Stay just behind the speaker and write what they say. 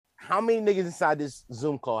How many niggas inside this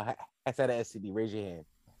Zoom call has had an STD? Raise your hand.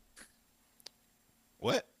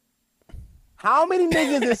 What? How many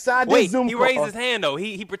niggas inside this Wait, Zoom he call? raised his hand though.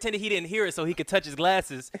 He pretended he didn't hear it so he could touch his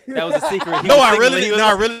glasses. That was a secret. No, I really didn't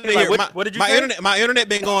hear. What did you say? My internet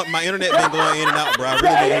been going in and out, bro. I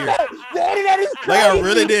really didn't hear. The internet is crazy. Like I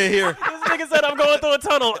really didn't hear. This nigga said I'm going through a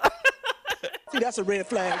tunnel. See, that's a red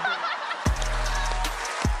flag.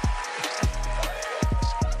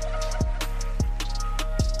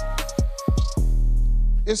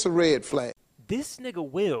 It's a red flag. This nigga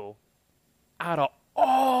Will, out of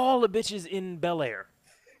all the bitches in Bel Air,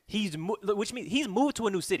 which means he's moved to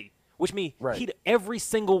a new city, which means every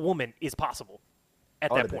single woman is possible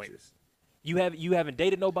at that point. Bitches. You haven't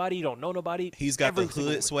dated nobody, you don't know nobody. He's got the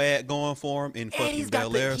hood swag going for him in fucking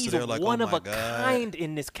Bel Air, so they're like, one oh of my a God. kind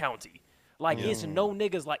in this county. Like, it's no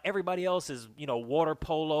niggas like everybody else is, water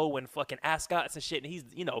polo and fucking ascots and shit. And he's,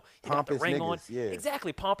 he got the ring on. Yeah.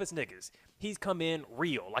 Exactly, pompous niggas. He's come in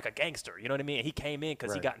real, like a gangster. You know what I mean? And he came in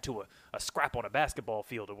because he got into a scrap on a basketball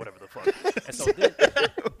field or whatever the fuck. And so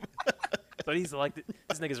so he's like,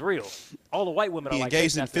 this nigga's real. All the white women are like,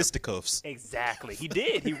 engaged in fisticuffs. Exactly. He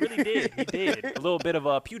did. He really did. He did. A little bit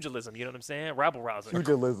of pugilism, you know what I'm saying? Rabble rousing.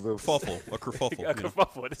 Pugilism. A kerfuffle. A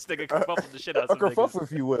kerfuffle. This nigga kerfuffled the shit out of some niggas. A kerfuffle,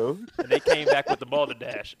 if you will. And they came back with the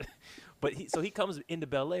balderdash. But he comes into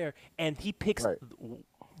Bel Air, and he picks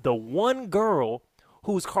the one girl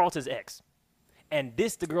who's Carlton's ex. And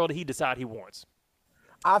this the girl that he decided he wants.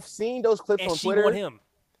 I've seen those clips on Twitter. And she want him.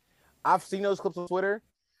 I've seen those clips on Twitter.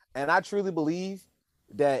 And I truly believe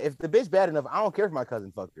that if the bitch bad enough, I don't care if my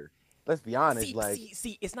cousin fucked her. Let's be honest.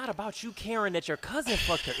 See, it's not about you caring that your cousin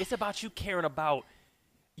fucked her. It's about you caring about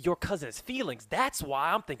your cousin's feelings. That's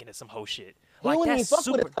why I'm thinking it's some hoe shit. Like, he wouldn't even fuck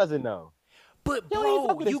with his cousin, though. But,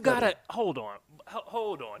 bro, you gotta hold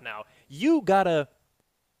on now. You gotta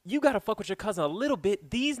fuck with your cousin a little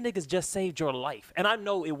bit. These niggas just saved your life. And I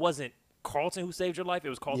know it wasn't Carlton who saved your life. It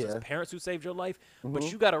was Carlton's parents who saved your life.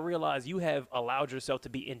 But you got to realize you have allowed yourself to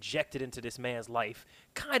be injected into this man's life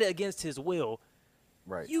kind of against his will.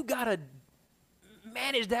 Right. You got to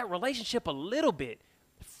manage that relationship a little bit.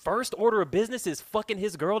 First order of business is fucking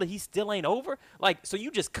his girl that he still ain't over. Like, so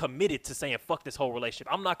you just committed to saying, fuck this whole relationship.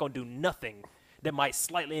 I'm not going to do nothing that might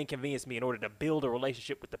slightly inconvenience me in order to build a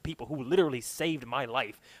relationship with the people who literally saved my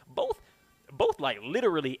life. Both like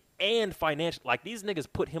literally and financially. Like, these niggas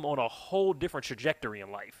put him on a whole different trajectory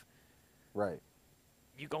in life. Right.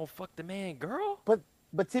 You gonna fuck the man, girl? But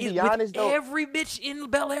to be honest, though, every bitch in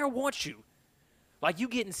Bel Air wants you. Like, you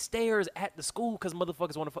getting stares at the school because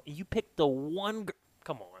motherfuckers want to fuck. You pick the one.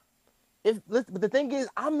 Come on. But the thing is,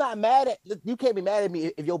 I'm not mad at you. Can't be mad at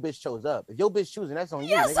me if your bitch shows up. If your bitch choosing, that's on you.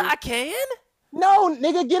 Yes, nigga. I can. No,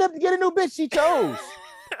 nigga, get a new bitch. She chose.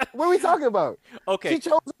 What are we talking about? Okay. She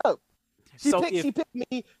chose up. She picked me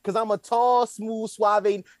because I'm a tall, smooth,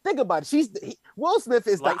 suave. Think about it. Will Smith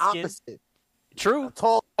is the opposite. True.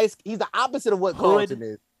 Tall, he's the opposite of what Carlton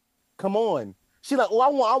is. Come on. She like, oh,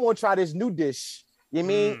 I want to try this new dish. You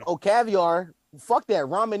mean? Oh, caviar. Fuck that.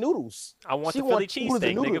 Ramen noodles. I want the Philly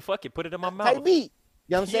cheesesteak, nigga. Fuck it. Put it in my mouth. Type beat.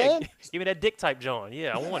 You know what I'm saying? Give me that dick type John.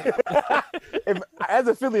 Yeah, I want it. As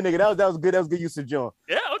a Philly nigga, that was good. That was good use of John.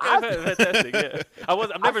 Yeah, okay, fantastic. Yeah,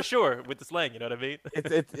 I'm never sure with the slang. You know what I mean?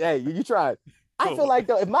 Hey, you tried. Cool. I feel like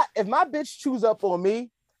though, if my bitch chews up on me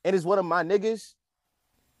and is one of my niggas,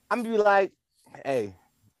 I'm gonna be like, hey,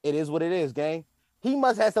 it is what it is, gang. He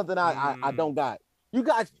must have something I don't got. You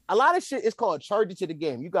got a lot of shit. It's called charge it to the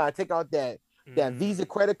game. You gotta take out that Visa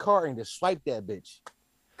credit card and just swipe that bitch.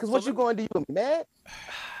 Cause what you gonna do? You gonna be mad?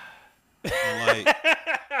 Like,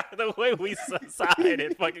 the way we signed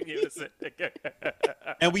it, fucking innocent.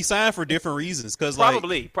 And we signed for different reasons. Cause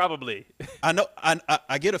probably. I know.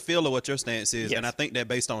 I get a feel of what your stance is, and I think that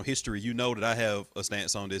based on history, you know that I have a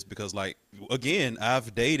stance on this because, like, again,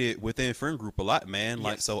 I've dated within friend group a lot, man.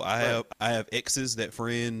 Like, so I have exes that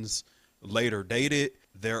friends later dated.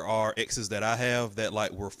 There are exes that I have that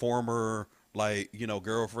like were former, like, you know,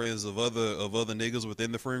 girlfriends of other niggas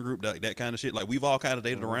within the friend group, that kind of shit. Like, we've all kind of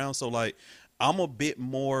dated around. So like, I'm a bit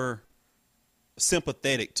more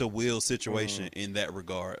sympathetic to Will's situation in that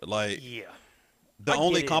regard. Like, the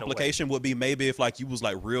only complication would be maybe if like you was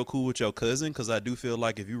like real cool with your cousin, because I do feel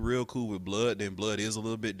like if you real cool with blood, then blood is a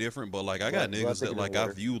little bit different. But like, I got niggas that like I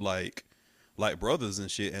view like brothers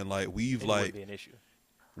and shit, and like we've like be an issue.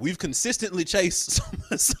 We've consistently chased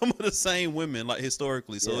some of the same women like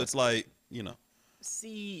historically. So it's like, you know.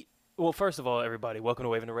 See, well, first of all, everybody, welcome to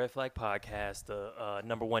Waving the Red Flag podcast, the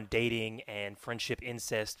 #1 dating and friendship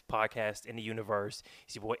incest podcast in the universe.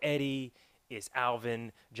 It's your boy Eddie, it's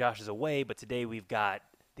Alvin, Josh is away, but today we've got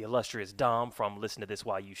the illustrious Dom from Listen to This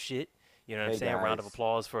While You Shit. You know You know what I'm saying? Round of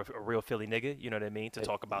applause for a real Philly nigga. You know what I mean? To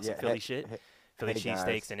talk about some Philly shit, Philly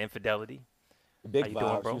cheesesteaks and infidelity. Big How you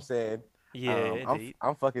vibes, doing, bro? you said. Yeah,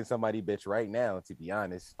 I'm fucking somebody bitch right now, to be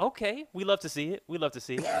honest. Okay, we love to see it. We love to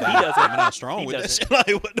see it. He doesn't. I'm not strong with that shit. Like,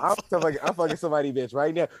 what the I'm fucking somebody bitch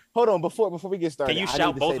right now. Hold on, before we get started. Can you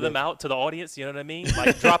shout both of them out to the audience? You know what I mean?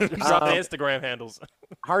 Like drop the Instagram handles.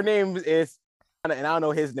 Her name is, and I don't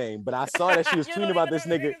know his name, but I saw that she was tweeting about this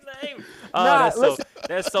nigga.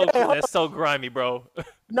 That's so grimy, bro.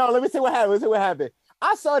 No, let me say what happened.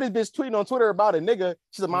 I saw this bitch tweeting on Twitter about a nigga.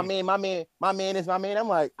 She's like, my man is my man. I'm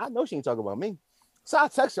like, I know she ain't talking about me. So I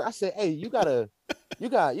text her. I said, hey, you got a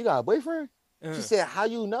boyfriend? She said, how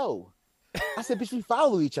you know? I said, bitch, we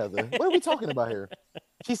follow each other. What are we talking about here?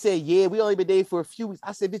 She said, yeah, we only been dating for a few weeks.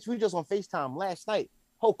 I said, bitch, we just on FaceTime last night.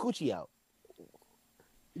 Whole coochie out.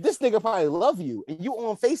 This nigga probably love you, and you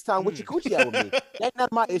on FaceTime with your coochie out with me. That's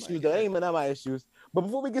not my issues, though. That ain't none of my issues. But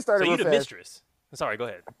before we get started, so you the mistress. Sorry, go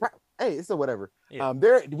ahead. Hey, it's a whatever. Yeah.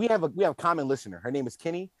 We have a common listener. Her name is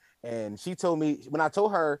Kenny, and she told me when I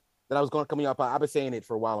told her that I was going to come in your pod. I've been saying it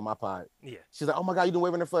for a while on my pod. Yeah. She's like, oh my god, you been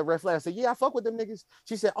waving the red flag. I said, yeah, I fuck with them niggas.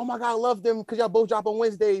 She said, oh my god, I love them because y'all both drop on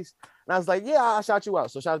Wednesdays. And I was like, yeah, I'll shout you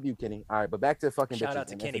out. So shout out to you, Kenny. All right, but back to fucking shout bitches. Out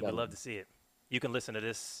to Kenny. We love to see it. You can listen to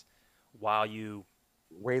this while you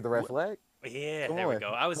wave the red flag. Yeah, come there on. we go.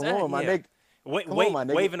 I was my nigga.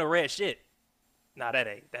 Waving the red shit. Nah, that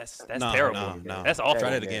ain't. That's terrible. No. That's awful. Try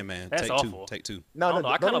that again, man. That's Take awful. Take two. No,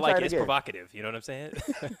 I kind of like it. It's provocative. You know what I'm saying?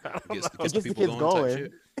 It gets the kids going.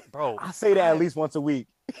 Bro, I say that at least once a week.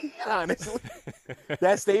 Honestly,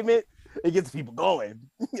 that statement, it gets people going.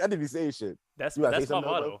 I didn't be saying shit. That's my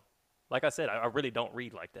motto. Like I said, I really don't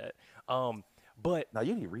read like that. But now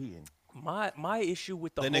you be reading. My issue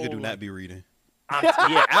with the that whole, nigga do not be reading.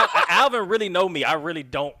 Alvin really know me. I really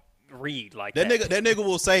don't read like that. That nigga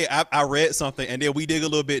will say I read something and then we dig a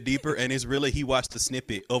little bit deeper and it's really he watched a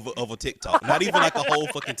snippet of a TikTok, not even like a whole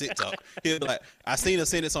fucking TikTok. He'll be like, I seen a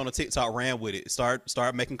sentence on a TikTok, ran with it,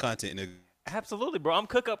 start making content, nigga. Absolutely, bro. I'm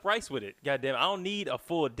cook up rice with it. Goddamn, I don't need a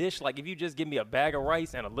full dish. Like if you just give me a bag of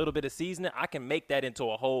rice and a little bit of seasoning, I can make that into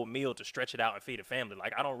a whole meal to stretch it out and feed a family.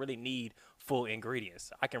 Like I don't really need full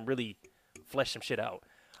ingredients. I can really flesh some shit out.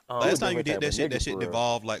 Last time you did that shit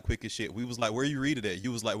devolved like quick as shit. We was like, where you read it at?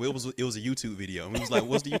 You was like, well, it was a YouTube video. And we was like,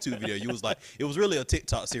 what's the YouTube video? You was like, it was really a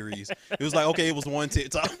TikTok series. It was like, okay, it was one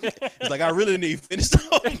TikTok. It's like, I really need to finish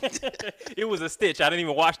talking. It was a stitch. I didn't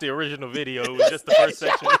even watch the original video. It was just the first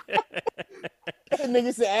section. That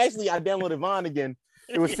nigga said, actually, I downloaded Vine again.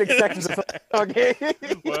 It was 6 seconds of okay.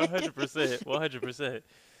 100%.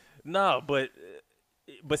 No, but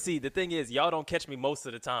see, the thing is, y'all don't catch me most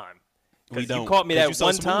of the time. Because you caught me that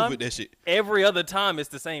one time. That shit. Every other time, it's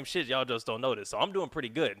the same shit. Y'all just don't notice. So I'm doing pretty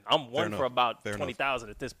good. I'm one for about 20,000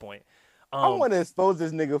 at this point. I want to expose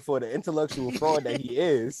this nigga for the intellectual fraud that he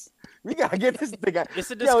is. We gotta get this nigga. It's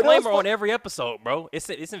a disclaimer on every episode, bro. It's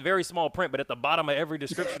in very small print, but at the bottom of every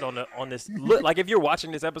description on this, look, like if you're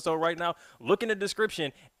watching this episode right now, look in the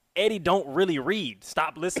description. Eddie don't really read.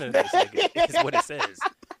 Stop listening to this nigga. Is what it says.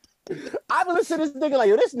 I've been listening to this nigga like,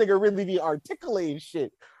 yo, this nigga really be articulating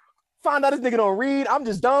shit. Find out this nigga don't read. I'm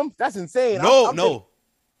just dumb. That's insane. No,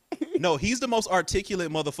 he's the most articulate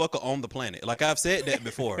motherfucker on the planet. Like I've said that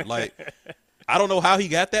before. Like I don't know how he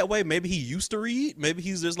got that way. Maybe he used to read. Maybe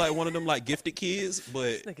he's just like one of them like gifted kids.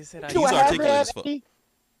 But he's articulate as fuck. Ain't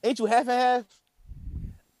you half and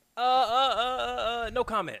half? No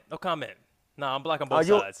comment. Nah, I'm black on both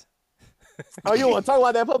sides. Oh, you want to talk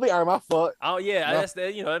about that puppy? All right, my fault. Oh yeah, no. That's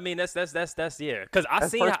yeah. Because I've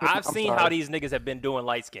seen how these niggas have been doing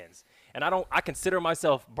light skins, and I consider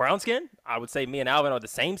myself brown skin. I would say me and Alvin are the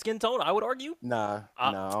same skin tone. I would argue. No.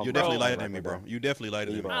 You're definitely lighter than me, bro. You definitely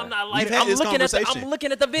lighter than me. I'm not lighter. I'm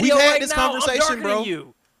looking at the video We've had right this now. conversation, I'm darker bro. than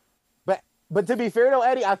you. But to be fair though,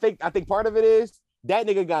 Eddie, I think part of it is that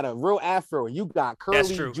nigga got a real afro and you got curly.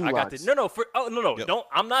 That's true. I got this. No. Yep. Don't.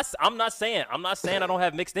 I'm not saying I don't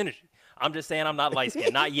have mixed energy. I'm just saying I'm not light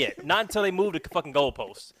skinned. Not yet. Not until they move the fucking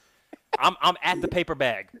goalposts. I'm at the paper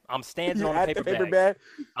bag. I'm standing on the paper bag.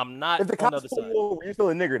 I'm not if the on the other side. Over, you're still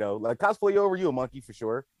a nigger though. Like cosplay over, you a monkey for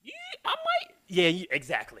sure. Yeah, I might. Yeah,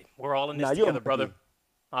 exactly. We're all in this together, brother.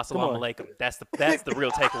 Assalamu alaikum. That's the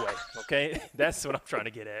real takeaway. Okay, that's what I'm trying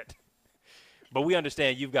to get at. But we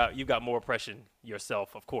understand you've got more oppression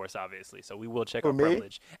yourself, of course, obviously. So we will check our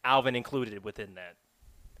privilege. Alvin included within that.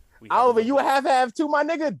 Alvin, you a half too, my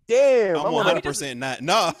nigga? Damn. I'm 100% not.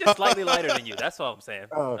 No. Just slightly lighter than you. That's all I'm saying.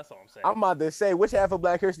 That's all I'm saying. I'm about to say, which half of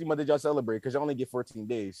Black History Month did y'all celebrate? Because you only get 14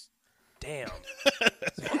 days. Damn.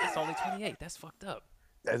 It's only 28. That's fucked up.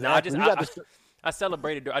 Exactly. No, I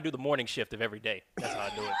celebrated. I do the morning shift of every day. That's how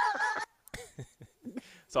I do it.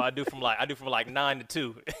 So I do from like 9 to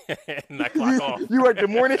 2, and I clock off. You work the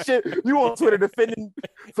morning shit. You on Twitter defending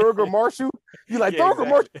Thurgood Marshall. You like Thurgood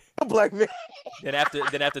Marshall, a black man. Then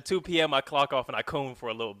after 2 p.m. I clock off and I coon for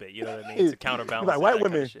a little bit. You know what I mean? To counterbalance like white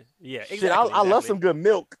women. Kind of shit. Yeah, exactly. Shit, I love some good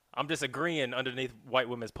milk. I'm just agreeing underneath white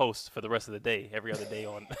women's posts for the rest of the day, every other day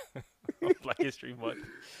on Black History Month.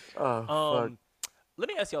 Fuck. Let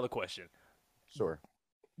me ask y'all a question. Sure.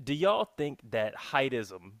 Do y'all think that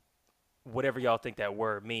heightism, whatever y'all think that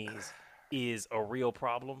word means, is a real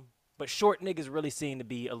problem? But short niggas really seem to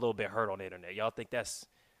be a little bit hurt on the internet. Y'all think that's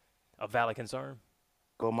a valid concern?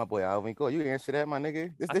 Go, my boy Alvin. Go, you answer that, my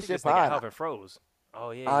nigga. This shit nigga pod. Alvin froze.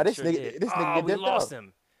 Oh yeah. This nigga we lost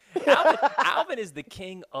him. Alvin is the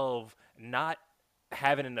king of not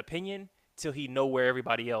having an opinion till he know where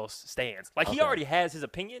everybody else stands. Like, he already has his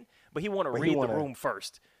opinion, but he want to read the room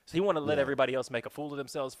first. So he want to let everybody else make a fool of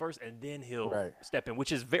themselves first, and then he'll step in,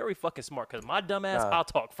 which is very fucking smart, because my dumb ass, I'll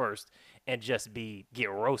talk first and just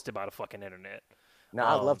get roasted by the fucking internet. No,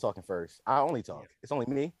 I love talking first. I only talk. It's only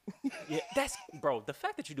me. Yeah, bro, the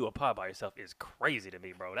fact that you do a pod by yourself is crazy to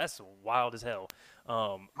me, bro. That's wild as hell.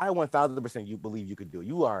 I 1000% you believe you could do it.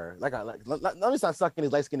 You are let me start sucking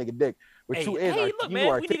his light skinned nigga dick. But you look,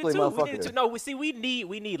 man, we needed motherfucker. No,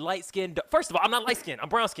 we need light skinned. First of all, I'm not light skinned. I'm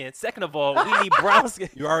brown skinned. Second of all, we need brown skin.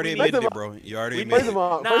 You already admitted it, bro. You already admitted it.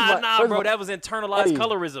 Nah, bro. That was internalized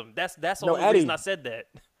colorism. That's the only reason I said that.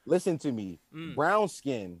 Listen to me. Brown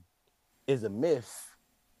skin is a myth.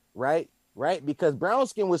 Right? Because brown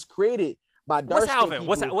skin was created by dark skin people.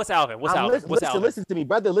 What's Alvin? Listen to me,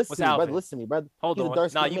 brother. Listen to me, brother. Hold on.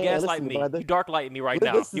 Nah, you gaslight me. You dark lighting me right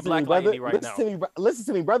now. You black lighting me right now. Listen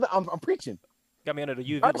to me, brother. I'm preaching. Got me under the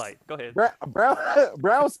UV light. Go ahead.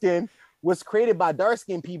 Brown skin was created by dark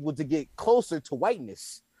skin people to get closer to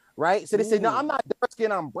whiteness. Right? So they said, no, I'm not dark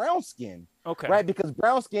skin, I'm brown skin. Okay. Right? Because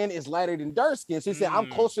brown skin is lighter than dark skin. So he said, I'm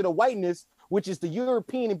closer to whiteness, which is the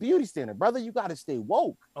European beauty standard. Brother, you got to stay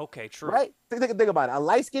woke. Okay, true. Right? Think about it. A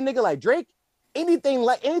light-skinned nigga like Drake, anything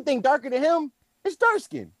darker than him, it's dark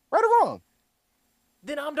skin. Right or wrong?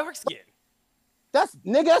 Then I'm dark skinned. That's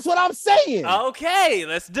what I'm saying. Okay,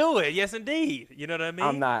 let's do it. Yes, indeed. You know what I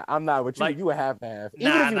mean? I'm not with you. You a half-half.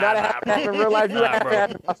 Even if you're not a half-half in real life, you a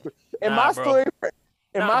half-half in my story.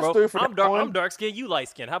 I'm dark skinned, you light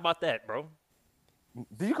skinned. How about that, bro?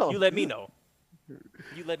 You let me know.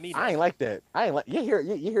 You let me know. I ain't like that. You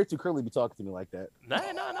hear too curly be talking to me like that. No.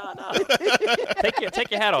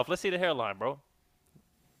 Take your hat off. Let's see the hairline, bro.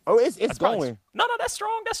 Oh, it's going. No, that's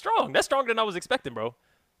strong. That's stronger than I was expecting, bro.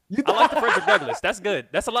 I like the Frederick Douglass. That's good.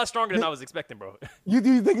 That's a lot stronger than I was expecting, bro. You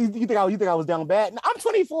think I was down bad? I'm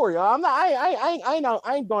 24, y'all. I'm not.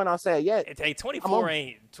 I ain't going outside yet. Hey, 24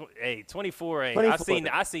 ain't. Hey, 24 ain't.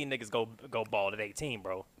 I seen niggas go bald at 18,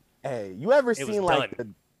 bro. Hey, you ever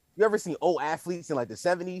seen old athletes in like the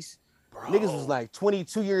 70s? Bro. Niggas was like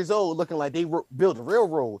 22 years old, looking like they built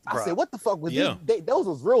railroads. I said, what the fuck was those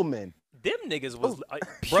was real men. Them niggas was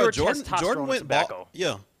pure Jordan went tobacco.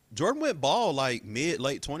 Jordan went bald like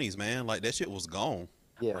late 20s, man. Like, that shit was gone.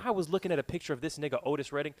 Yeah. I was looking at a picture of this nigga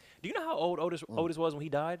Otis Redding. Do you know how old Otis was when he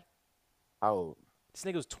died? How old? This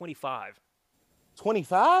nigga was 25.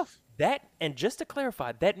 25? That, and just to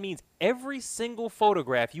clarify, that means every single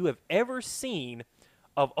photograph you have ever seen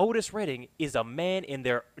of Otis Redding is a man in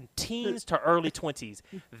their teens to early 20s.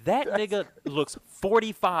 That nigga looks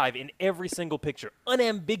 45 in every single picture,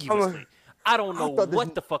 unambiguously. I don't know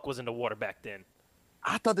what the fuck was in the water back then.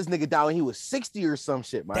 I thought this nigga died when he was 60 or some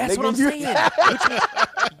shit, man. That's what I'm saying.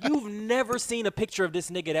 You've never seen a picture of this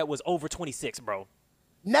nigga that was over 26, bro.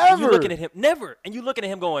 Never. And you looking at him, never. And you looking at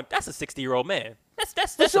him going, that's a 60-year-old man.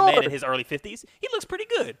 That's a man in his early 50s. He looks pretty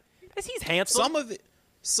good. He's handsome.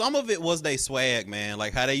 Some of it was they swag, man.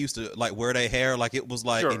 Like how they used to like wear their hair, like it was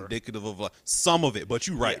like indicative of like some of it. But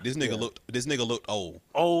you're right. This nigga looked old.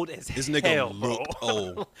 Old as hell. This nigga looked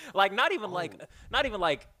old. Like not even like.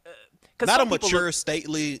 Not a mature,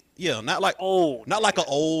 stately, not like old. Not like an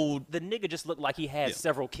old. The nigga just looked like he had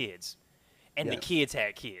several kids, and the kids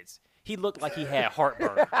had kids. He looked like he had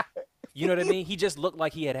heartburn. You know what I mean? He just looked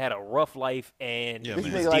like he had a rough life, and this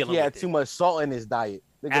nigga like he had too much salt in his diet.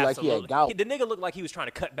 Nigga like he had gout. The nigga looked like he was trying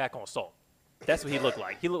to cut back on salt. That's what he looked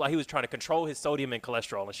like. He looked like he was trying to control his sodium and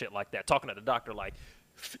cholesterol and shit like that. Talking to the doctor like,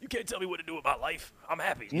 you can't tell me what to do with my life. I'm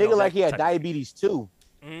happy. Nigga like he had diabetes too.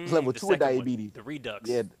 Level 2 of diabetes. The redux.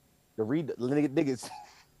 Yeah. Niggas.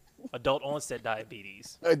 Adult onset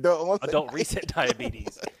diabetes. Adult reset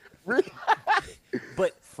diabetes.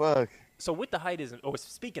 But fuck. So with the heightism, or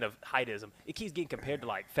speaking of heightism, it keeps getting compared to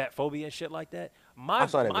like fat phobia and shit like that. I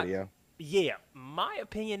saw that video. Yeah, my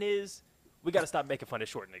opinion is we got to stop making fun of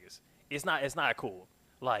short niggas. It's not cool.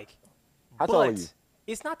 Like, how tall are you?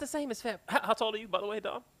 It's not the same as fat. How tall are you, by the way,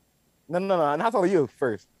 Dom? No. Not all of you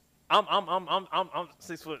first. I'm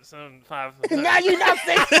 6'7", 5". Now you're not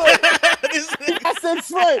 6 foot. You're not 6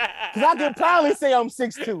 foot. Because I can proudly say I'm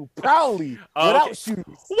 6'2". Proudly. Without shoes.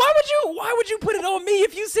 Why would you put it on me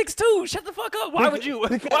if you 6'2"? Shut the fuck up. Why would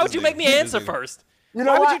you make me answer first? You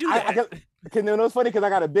know why what? would you do that? You know what's funny? Because I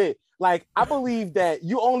got a bit. Like, I believe that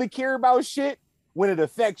you only care about shit when it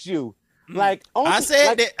affects you. Like, I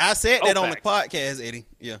said that on the facts. podcast, Eddie.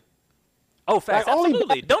 Yeah. Oh, facts. Like,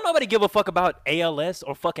 Absolutely. Don't nobody give a fuck about ALS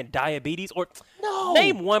or fucking diabetes or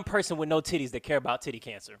name one person with no titties that care about titty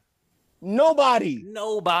cancer. Nobody,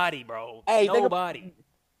 bro. Hey, nobody.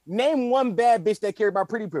 Name one bad bitch that care about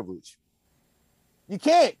pretty privilege. You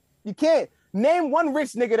can't. Name one rich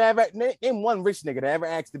nigga that ever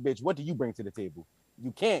asked the bitch, "What do you bring to the table?"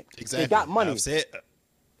 You can't. Exactly. They got money.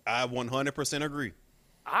 I 100% agree.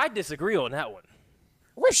 I disagree on that one.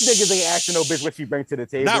 Rich niggas ain't asking no bitch what she bring to the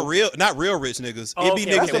table. Not real rich niggas. Oh, it be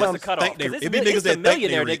niggas what's the cutoff? it be niggas it's the that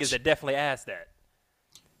millionaire think they niggas that definitely ask that.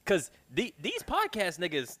 Because these podcast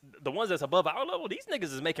niggas, the ones that's above our level, these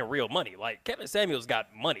niggas is making real money. Like, Kevin Samuels got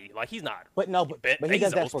money. Like, he's not. But he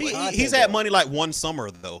does that for content, he's had money like one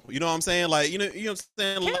summer, though. You know what I'm saying? Like, you know what I'm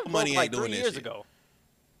saying? Kevin Money like ain't doing 3 that years shit. ago.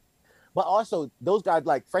 But also, those guys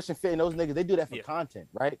like Fresh and Fit and those niggas, they do that for content,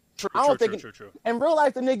 right? True. In real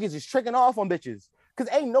life, the niggas is tricking off on bitches.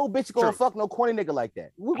 Because ain't no bitch gonna fuck no corny nigga like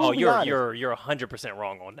that. You're 100%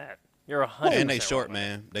 wrong on that. You're 100%. And they short,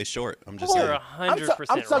 man. They short. I'm just saying. You're 100%.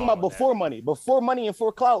 I'm talking about before money. Before money and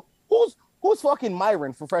for clout. Who's fucking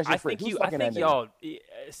Myron for Fresh and Fit? I think y'all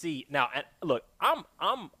see now. Look, I'm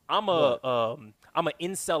an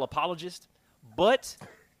incel apologist, but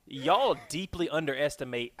y'all deeply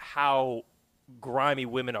underestimate how grimy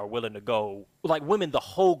women are willing to go. Like women, the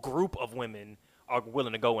whole group of women are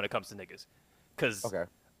willing to go when it comes to niggas. Because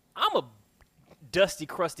I'm a dusty,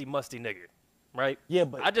 crusty, musty nigga, right? Yeah,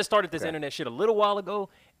 but I just started this internet shit a little while ago,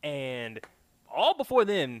 and all before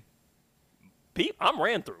then, I'm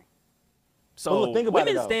ran through. So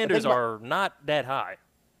women's standards are not that high.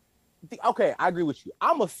 Okay, I agree with you.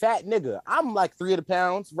 I'm a fat nigga. I'm like 300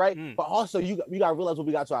 pounds, right? But also, you gotta realize what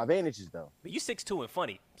we got to our advantages, though. But you 6'2" and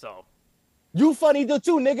funny, so. You funny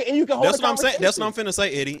too, nigga, and you can hold. That's what I'm saying. That's what I'm finna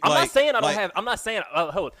say, Eddie. I'm not saying I don't have. I'm not saying.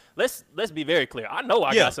 Hold. Let's be very clear. I know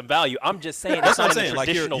I got some value. I'm just saying that's not in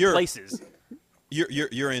traditional places.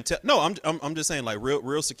 You're in. No, I'm just saying like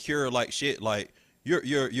real secure like shit. Like you're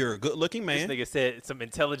a good looking man. This nigga said some an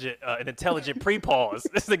intelligent pre-pause.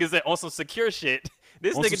 This nigga said on some secure shit.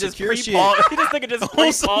 This nigga just pre-paused. This nigga just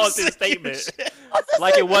pre-paused his statement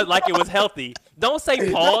like it was healthy. Don't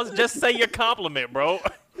say pause. Just say your compliment, bro.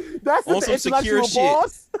 That's on some secure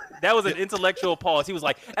pause. Shit. That was an intellectual pause. He was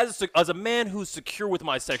like, as a man who's secure with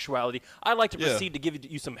my sexuality, I like to proceed to give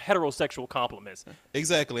you some heterosexual compliments.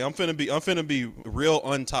 Exactly. I'm finna be real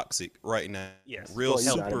untoxic right now. Yes. Real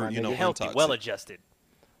super, healthy, untoxic. well adjusted.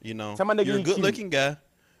 You know, you're a good looking guy.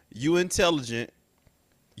 You intelligent.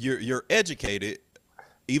 You're educated,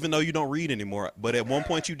 even though you don't read anymore. But at one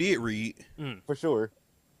point you did read. For sure.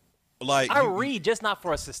 Like I read, just not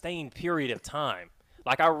for a sustained period of time.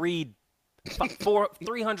 Like I read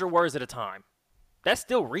 300 words at a time. That's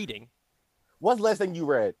still reading. What's the last thing you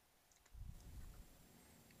read?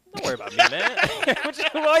 Don't worry about me, man.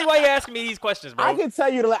 Why you asking me these questions, bro? I can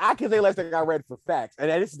tell you. I can say last thing I read for facts,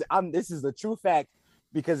 and this is a true fact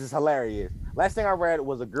because it's hilarious. Last thing I read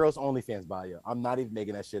was a girl's OnlyFans bio. I'm not even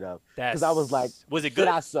making that shit up because I was like, was it good?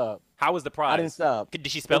 Should I sub? How was the prize? I didn't sub. Did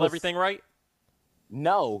she spell everything right?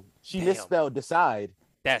 No, she misspelled decide.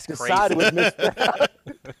 That's crazy. Decide was misspelled.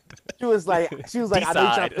 She was like, decide. I know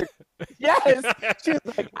you're trying to yes. She was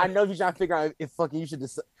like, I know you're trying to figure out if fucking you should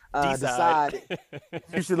decide.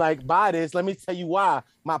 You should like buy this. Let me tell you why.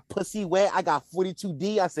 My pussy wet. I got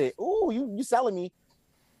 42D. I said, ooh, you selling me.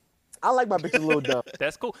 I like my bitch a little dumb.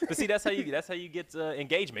 That's cool. But see, that's how you get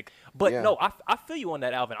engagement. But no, I feel you on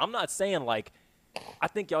that, Alvin. I'm not saying like, I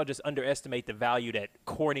think y'all just underestimate the value that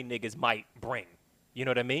corny niggas might bring. You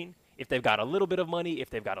know what I mean? If they've got a little bit of money, if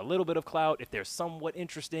they've got a little bit of clout, if they're somewhat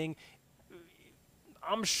interesting,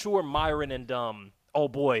 I'm sure Myron and oh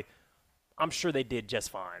boy, I'm sure they did just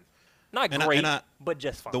fine. Not great, but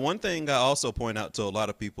just fine. The one thing I also point out to a lot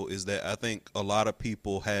of people is that I think a lot of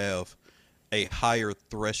people have a higher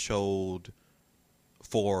threshold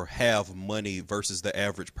for have money versus the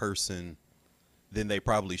average person than they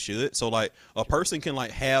probably should. So like a person can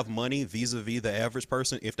like have money vis-a-vis the average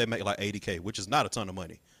person if they make like 80K, which is not a ton of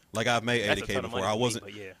money. Like I've made 80K before.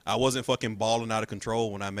 I wasn't fucking balling out of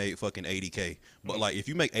control when I made fucking 80K. But like if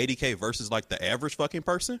you make 80K versus like the average fucking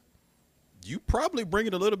person, you probably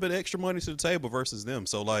bringing a little bit of extra money to the table versus them.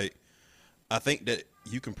 So like I think that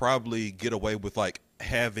you can probably get away with like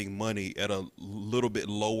having money at a little bit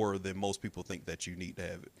lower than most people think that you need to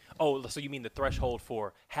have it. Oh, so you mean the threshold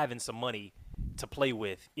for having some money to play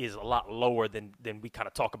with is a lot lower than we kind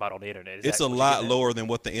of talk about on the internet? It's a lot lower than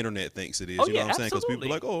what the internet thinks it is. Oh, you know yeah, what I'm saying? Because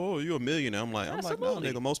people are absolutely. like, oh, you're a millionaire. I'm like, no,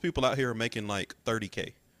 nigga. Most people out here are making like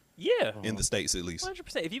 30K. Yeah. In the States, at least.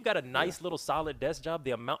 100%. If you've got a nice little solid desk job,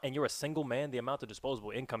 the amount, and you're a single man, the amount of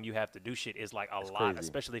disposable income you have to do shit is like a lot,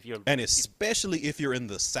 especially if you're. And especially if you're in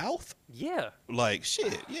the South. Yeah. Like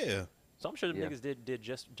shit. Yeah. So I'm sure the niggas did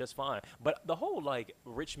just fine. But the whole like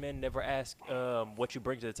rich men never ask what you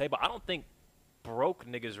bring to the table. I don't think broke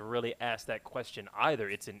niggas really ask that question either.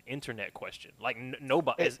 It's an internet question. Like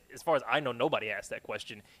nobody, as far as I know, nobody asked that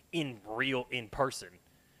question in person.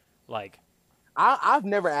 Like. I've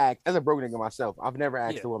never asked, as a broke nigga myself, I've never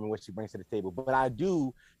asked a woman what she brings to the table. But I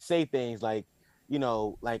do say things like, you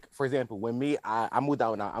know, like for example, when I moved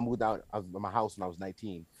out of my house when I was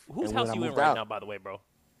 19. Whose house you in right now, by the way, bro?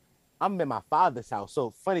 I'm in my father's house.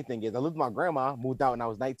 So funny thing is, I lived with my grandma, moved out when I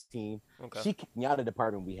was 19. Okay. She kicked me out of the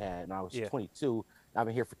apartment we had when I was 22. I've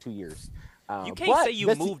been here for 2 years. You can't say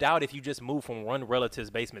you moved out if you just moved from one relative's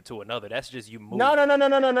basement to another. That's just you moved. No,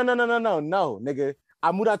 nigga.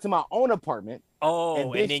 I moved out to my own apartment.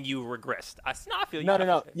 Oh, and then you regressed. I feel you.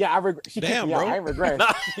 No. Yeah, I regret. She kicked me out. I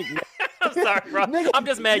regressed. I'm sorry, bro. I'm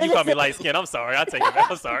just mad you called me light skin. I'm sorry. I take it back.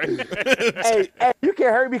 I'm sorry. hey, you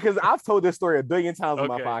can't hurt me because I've told this story a billion times on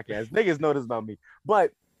my podcast. Niggas know this about me.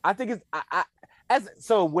 But I think it's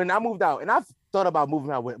so when I moved out, and I've thought about moving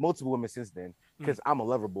out with multiple women since then because I'm a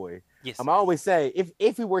lover boy. Yes. I always say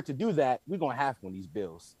if we were to do that, we're gonna have one of these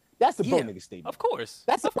bills. That's a broke nigga statement. Of course.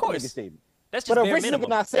 That's a broke nigga statement. That's just bare minimum.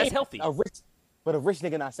 That's healthy. But a rich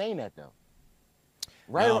nigga not saying that though.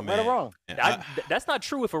 Right or wrong? That's not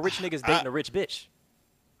true if a rich nigga's dating a rich bitch.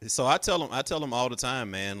 So I tell them all the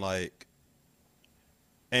time, man. Like,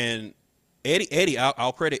 and Eddie,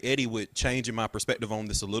 I'll credit Eddie with changing my perspective on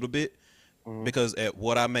this a little bit because at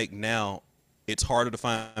what I make now, it's harder to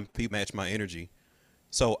find people match my energy.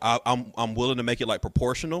 So I'm willing to make it like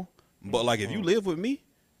proportional, but like if you live with me,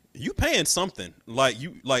 you paying something. Like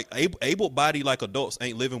you able-bodied like adults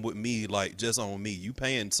ain't living with me like just on me. You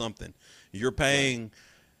paying something. You're paying.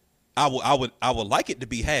 I would like it to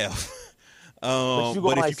be half. But if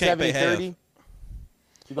like you can't pay half, you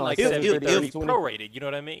going like 70-30 prorated. You know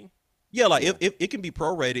what I mean? Yeah, like if it can be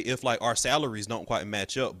prorated if like our salaries don't quite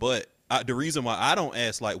match up. But the reason why I don't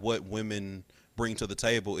ask like what women bring to the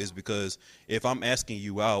table is because if I'm asking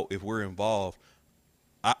you out, if we're involved,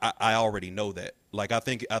 I already know that. Like I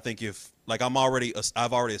think if like I've already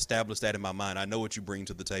established that in my mind. I know what you bring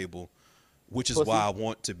to the table, which is why I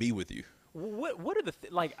want to be with you. What are the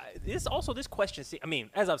this question? See, I mean,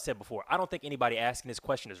 as I've said before, I don't think anybody asking this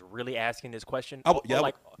question is really asking this question.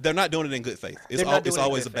 Like they're not doing it in good faith. It's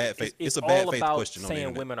always a bad faith. It's a bad faith question.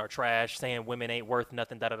 Saying women are trash, saying women ain't worth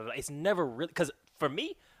nothing. It's never really because for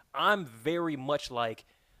me, I'm very much like.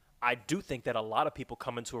 I do think that a lot of people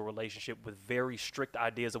come into a relationship with very strict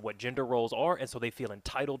ideas of what gender roles are, and so they feel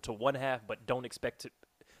entitled to one half, but don't expect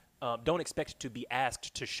to be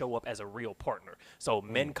asked to show up as a real partner. So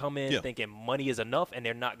men come in thinking money is enough, and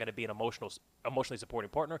they're not going to be an emotionally supporting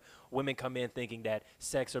partner. Women come in thinking that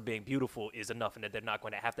sex or being beautiful is enough, and that they're not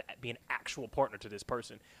going to have to be an actual partner to this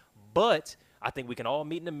person. But I think we can all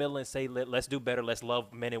meet in the middle and say, let's do better. Let's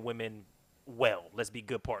love men and women well. Let's be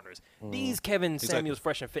good partners. These Kevin Samuels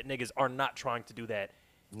fresh and fit niggas are not trying to do that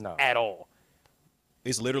at all.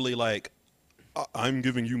 It's literally like I'm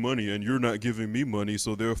giving you money and you're not giving me money,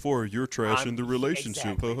 so therefore you're trash in the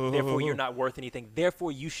relationship. Exactly. Therefore you're not worth anything.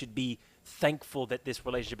 Therefore you should be thankful that this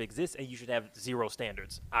relationship exists and you should have zero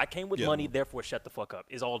standards. I came with money, therefore shut the fuck up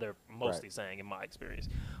is all they're mostly saying in my experience.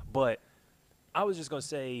 But I was just going to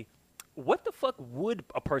say, what the fuck would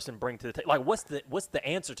a person bring to the table? Like, what's the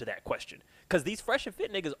answer to that question? Because these fresh and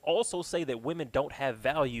fit niggas also say that women don't have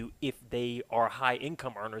value if they are high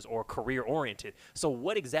income earners or career oriented. So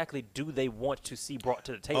what exactly do they want to see brought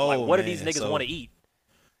to the table? Like, what do these niggas want to eat?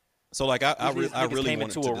 So like, I really came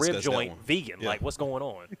wanted into to a rib discuss joint vegan. Yeah. Like, what's going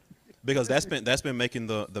on? Because that's been making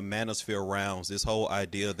the manosphere rounds. This whole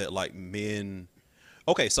idea that like men.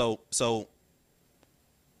 Okay, so.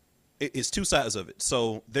 It's two sides of it.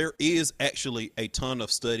 So there is actually a ton of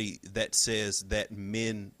study that says that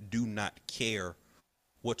men do not care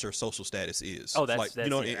what your social status is. Oh, that's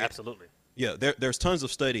absolutely. Yeah, there's tons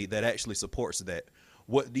of study that actually supports that.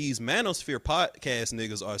 What these manosphere podcast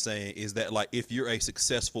niggas are saying is that like if you're a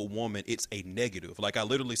successful woman, it's a negative. Like I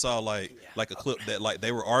literally saw like a clip that like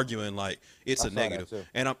they were arguing like it's a negative.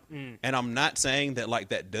 And I'm not saying that like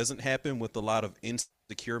that doesn't happen with a lot of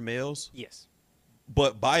insecure males. Yes.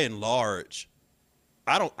 But by and large,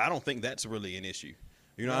 I don't think that's really an issue.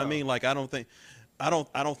 You know what I mean? Like I don't think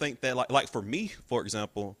that like for me, for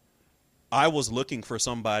example, I was looking for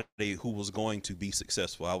somebody who was going to be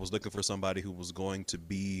successful. I was looking for somebody who was going to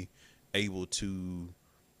be able to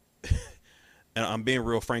and I'm being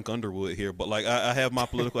real Frank Underwood here, but like I have my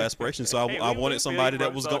political aspirations, so I wanted somebody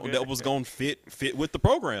that was going to fit with the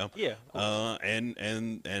program. Yeah. And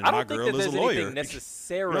I my don't girl think is a lawyer.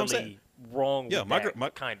 Necessarily wrong. Yeah, with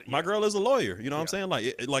my girl is a lawyer. You know what I'm saying?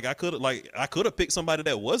 Like I could have picked somebody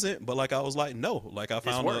that wasn't, but like I was like no. Like I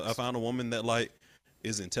found a woman that like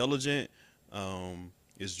is intelligent,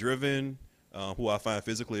 is driven, who I find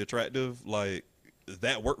physically attractive. Like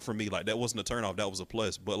that worked for me. Like that wasn't a turnoff. That was a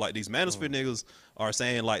plus. But like these manosphere niggas are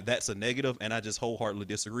saying like that's a negative, and I just wholeheartedly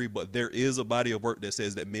disagree. But there is a body of work that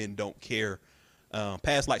says that men don't care.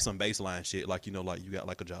 Past like some baseline shit, like you know, like you got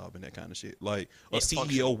like a job and that kind of shit. Like a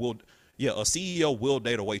CEO will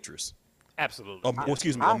date a waitress. Absolutely.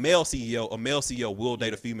 Excuse me, a male CEO will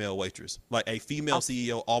date a female waitress. Like a female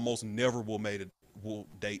CEO almost never will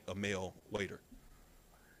date a male waiter.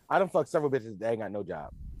 I done fucked several bitches that ain't got no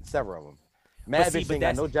job. Several of them. Mad bitches ain't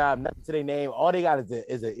got no job, nothing to their name. All they got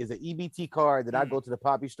is an EBT card that I go to the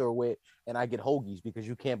poppy store with, and I get hoagies because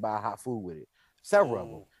you can't buy hot food with it. Several of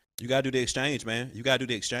them. You gotta do the exchange, man. You gotta do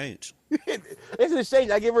the exchange. It's an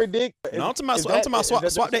exchange. I give her a dick. No, I'm talking about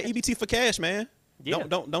swap that EBT for cash, man. Yeah.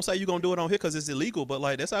 Don't say you gonna do it on here because it's illegal. But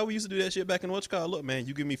like that's how we used to do that shit back in Look, man,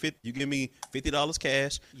 you give me $50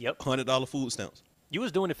 cash. Yep. $100 food stamps. You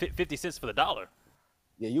was doing it 50 cents for the dollar.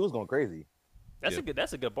 Yeah, you was going crazy. That's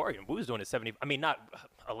a good bargain. We was doing it 70. I mean, not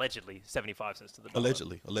allegedly 75 cents to the dollar.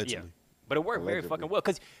 Allegedly. Yeah. But it worked very fucking well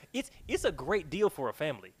because it's a great deal for a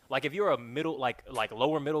family. Like if you're a middle like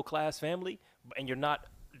lower middle class family and you're not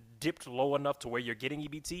dipped low enough to where you're getting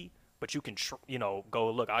EBT, but you can go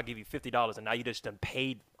look. I'll give you $50 and now you just done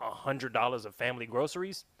paid $100 of family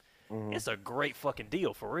groceries. Mm-hmm. It's a great fucking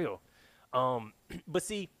deal for real. But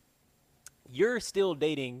see, you're still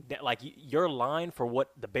dating that. Like your line for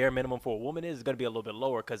what the bare minimum for a woman is going to be a little bit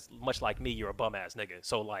lower because much like me, you're a bum ass nigga.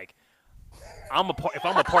 So like. If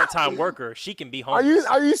I'm a part-time worker, she can be homeless.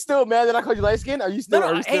 Are you still mad that I called you light skin? Are you still?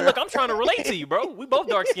 No, hey, look, I'm trying to relate to you, bro. We both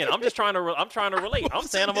dark skin. I'm trying to relate. I'm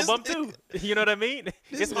saying I'm a bum too. You know what I mean?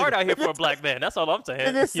 It's hard out here for a black man. That's all I'm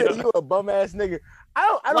saying. Nigga said you a bum ass nigga.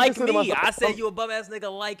 I don't like me. I said you a bum ass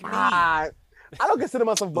nigga like me. I don't consider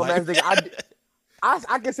myself a bum ass nigga.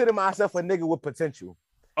 I consider myself a nigga with potential.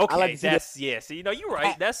 Okay, like See, you're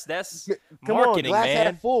right. That's come marketing, on, glass man.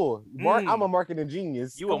 half full. I'm a marketing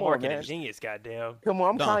genius. You a marketing genius, goddamn. Come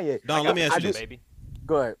on, I'm Kanye. Don, let me ask you this. Baby.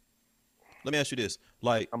 Go ahead. Let me ask you this.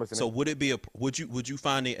 Like, so would you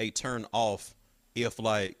find it a turn off if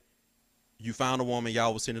like you found a woman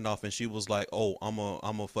y'all was sending off and she was like, oh,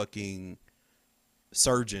 I'm a fucking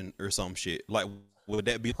surgeon or some shit. Like, would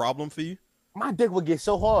that be a problem for you? My dick would get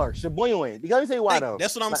so hard. Shaboying. Let me tell you why though.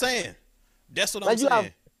 That's what I'm saying. That's what I'm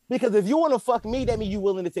saying. Because if you want to fuck me, that means you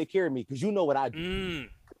willing to take care of me because you know what I do.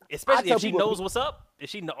 Especially if she knows what's up. If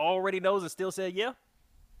she already knows and still said yeah.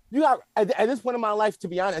 You got at this point in my life, to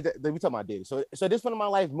be honest, we talking about dating. So at this point in my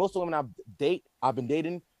life, most of the women I've been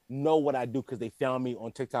dating know what I do because they found me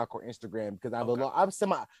on TikTok or Instagram because I'm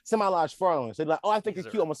semi large following. So they're like, oh, I think you're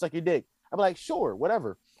cute. I'm gonna suck your dick. I'm like, sure,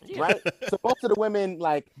 whatever. Yeah. Right. So most of the women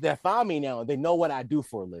like that found me now, they know what I do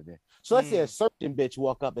for a living. So let's say a certain bitch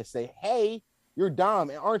walk up and say, hey, you're Dom,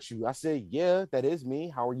 aren't you? I said, yeah, that is me.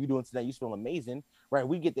 How are you doing today? You smell amazing. Right.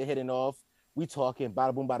 We get the hitting off. We talking,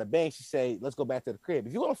 bada boom, bada bang. She say, let's go back to the crib.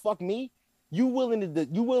 If you want to fuck me, you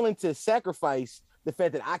willing to sacrifice the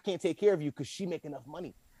fact that I can't take care of you because she make enough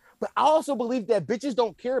money. But I also believe that bitches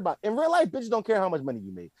don't care about, in real life, bitches don't care how much money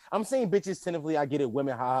you make. I'm saying bitches tentatively, I get it,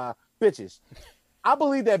 women, bitches. I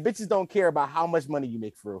believe that bitches don't care about how much money you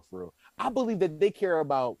make for real. I believe that they care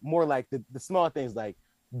about more like the small things like,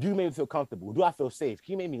 do you make me feel comfortable? Do I feel safe?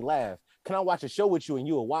 Can you make me laugh? Can I watch a show with you and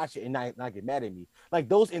you will watch it and not get mad at me? Like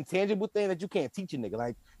those intangible things that you can't teach a nigga.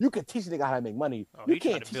 Like you can teach a nigga how to make money. Oh, you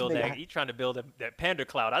can't teach you trying to build that pander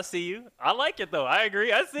cloud. I see you. I like it though. I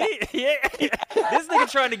agree. I see. Yeah. This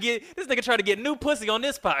nigga trying to get new pussy on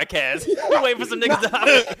this podcast. We waiting for some niggas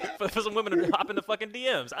to for some women to hop in the fucking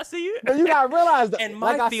DMs. I see you. But you gotta realize that. And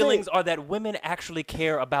my feelings are that women actually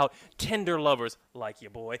care about tender lovers like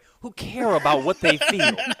your boy who care about what they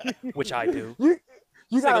feel, which I do.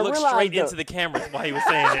 You gotta look realize straight into the camera while he was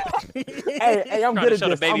saying it. Hey, I'm good at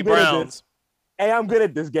this. Baby Browns. Hey, I'm good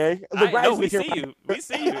at this, gang. We see you. We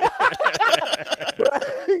see you.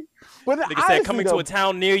 But nigga said coming to a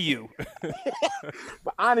town near you.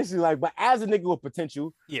 But honestly, but as a nigga with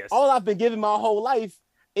potential, yes, all I've been given my whole life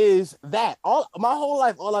is that all my whole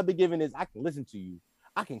life, all I've been given is I can listen to you,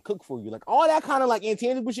 I can cook for you, like all that kind of like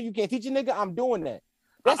intangible shit you can't teach a nigga. I'm doing that.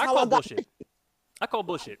 That's I how call I got bullshit. I call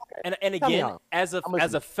bullshit. And Tell me again, how. as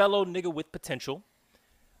a fellow nigga with potential,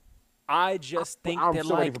 I just think I'm that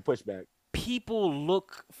so ready like for pushback. people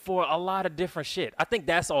look for a lot of different shit. I think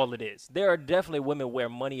that's all it is. There are definitely women where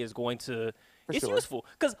money is going to it's sure. useful.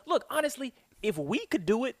 Because look, honestly, if we could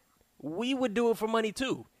do it, we would do it for money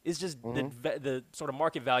too. It's just the sort of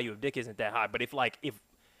market value of dick isn't that high. But if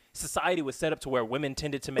society was set up to where women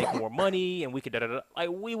tended to make more money and we could like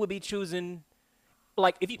we would be choosing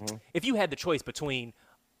like if you had the choice between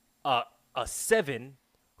a 7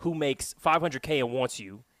 who makes $500K and wants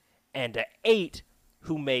you and a 8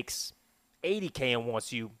 who makes $80K and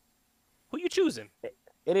wants you, who you choosing?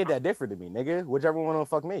 It ain't that different to me, nigga. Whichever one will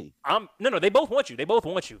fuck me. No, they both want you. They both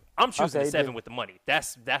want you. I'm choosing Okay, the 7 then. with the money.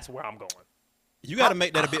 That's where I'm going. You got to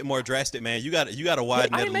make that a bit more drastic, man. You got to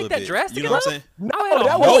widen I that a didn't little make that bit. drastic You know what I'm enough? saying? that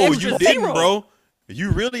No, was No, extra you didn't, zero. bro.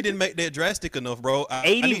 You really didn't make that drastic enough, bro.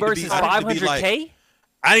 80 versus 500K?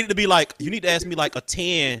 I need to be like, you need to ask me like a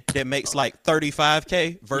 10 that makes like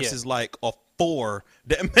 35K versus like a 4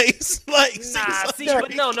 that makes like Nah, 600. see,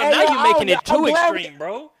 but no, Hey, now yo, you're making it I'm too glad extreme,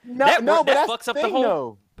 bro. No, that but that that's fucks up the the thing, whole.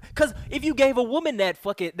 though. Because if you gave a woman that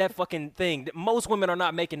fucking thing, most women are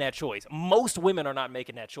not making that choice. Most women are not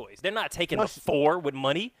making that choice. They're not taking No, the 4 with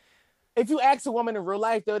money. If you ask a woman in real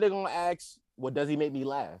life, though, they're gonna ask, "What does he make me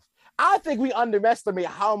laugh?" I think we underestimate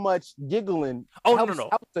how much giggling helps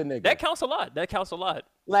a nigga. That counts a lot. That counts a lot.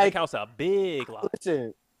 Like- that counts a big lot.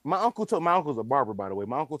 Listen, my uncle's a barber, by the way.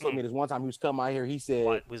 My uncle told me this one time he was coming out here. He said,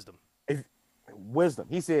 What wisdom? "Wisdom."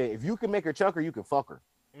 He said, "If you can make her chuck her, you can fuck her."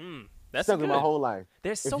 That's Stuck good. in my whole life.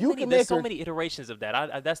 There's If so you many. can There's make so her- many iterations of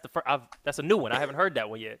that. That's the first. That's a new one. I haven't heard that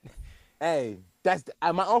one yet. Hey,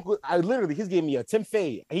 my uncle. He's giving me a Tim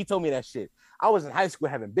Fade. He told me that shit. I was in high school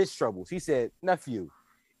having bitch troubles. He said, "Nephew,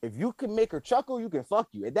 if you can make her chuckle, you can fuck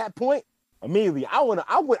you." At that point, immediately,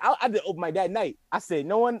 I did open mic that night. I said,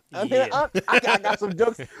 "No one, I got some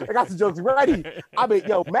jokes. I got some jokes ready." I mean,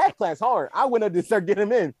 yo, math class hard. I went up to start getting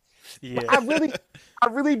them in. Yeah. I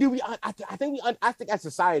really do. I think as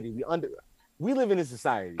society, we live in a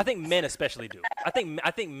society. I think men especially do. I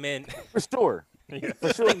think men. For sure. Yeah.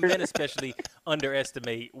 For sure. I think men especially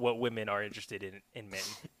underestimate what women are interested in men.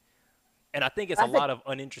 And I think it's a lot of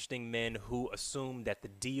uninteresting men who assume that the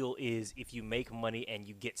deal is if you make money and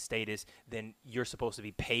you get status, then you're supposed to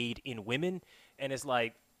be paid in women. And it's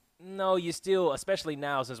like, no, you still, especially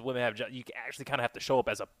now since women have jobs, you actually kind of have to show up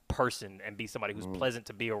as a person and be somebody who's pleasant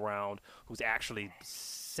to be around, who's actually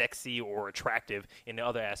sexy or attractive in the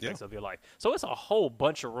other aspects of your life. So it's a whole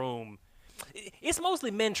bunch of room. It's mostly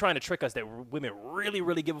men trying to trick us that women really,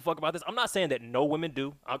 really give a fuck about this. I'm not saying that no women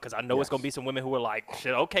do, because I know it's gonna be some women who are like,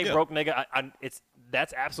 "Shit, okay, broke nigga."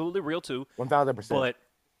 That's absolutely real too. 1000%. But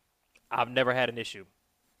I've never had an issue,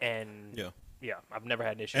 and I've never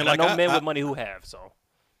had an issue. And And like, I know men with money who have. So,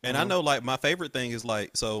 And I know like my favorite thing is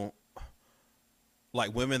like, so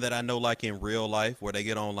like women that I know like in real life where they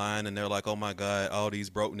get online and they're like, "Oh my God, all these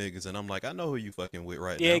broke niggas," and I'm like, I know who you fucking with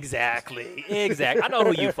right now. exactly. I know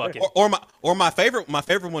who you fucking. Or my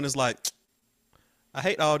favorite one is like, I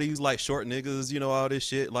hate all these like short niggas, all this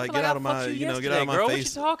shit. Like, get out of my, get out of my girl.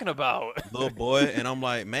 face, What you talking about? little boy. And I'm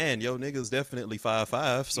like, man, yo, niggas definitely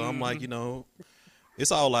 5'5". So I'm like,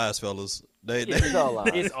 it's all lies, fellas. It's all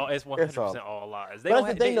lies. It's 100% all lies. They But don't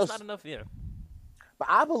that's the thing, it's though. not enough. Yeah. But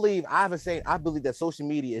I believe that social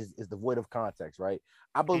media is devoid of context, right?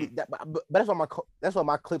 I believe that, but that's why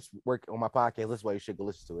my clips work on my podcast. That's why you should go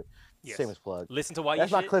listen to it. Yes. Shameless plug. Listen to why That's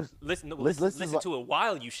you my shit. clips. Listen Listen to it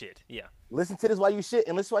while you shit. Yeah. Listen to this while you shit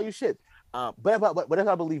and listen while you shit. But that's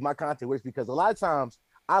how I believe my content works, because a lot of times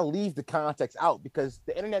I leave the context out because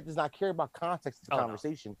the internet does not care about context of the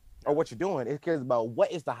conversation or what you're doing. It cares about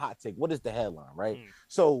what is the hot take, what is the headline, right?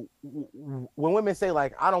 So when women say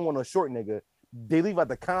like, "I don't want a short nigga," they leave out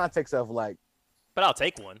the context of like, But I'll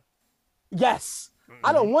take one. yes,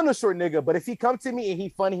 I don't want a short nigga, but if he come to me and he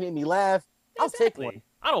funny, he make me laugh, I'll take one.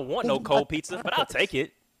 I don't want no cold pizza, but I'll take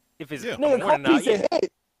it if it's Nigga, cold morning out. pizza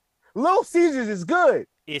hit. Little Caesars is good.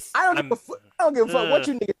 I don't give a fuck what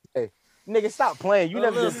you niggas say. Nigga, stop playing. You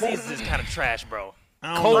never Little been Caesars is kind of trash, bro.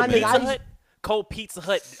 Cold My nigga, Cold Pizza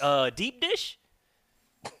Hut deep dish.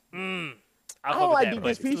 I don't like deep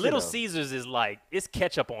dish but pizza, Little though. Caesars is like it's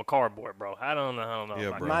ketchup on cardboard, bro. I don't know. Yeah,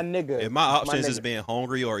 about bro. My nigga. If my options is nigga. being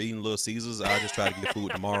hungry or eating Little Caesars, I just try to get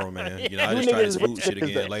food tomorrow, man. I You just try this niggas- food shit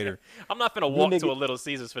again later. I'm not finna walk to nigga- a Little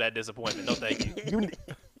Caesars for that disappointment. No, thank you.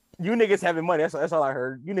 You niggas having money. That's all I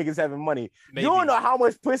heard. You niggas having money. Maybe. You don't know how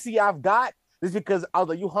much pussy I've got. Just because I was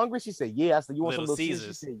like, "You hungry?" She said, "Yeah." I said, "You want Little some Little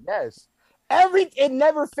Caesars?" Caesars. She said, "Yes." It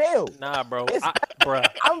never failed. Nah, bro. It's, Bruh.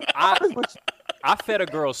 I'm honest with you. I fed a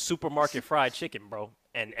girl supermarket fried chicken, bro,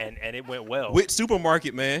 and it went well. Which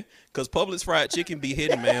supermarket, man? Because Publix fried chicken be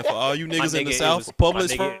hitting, man. For all you niggas in the nigga, South,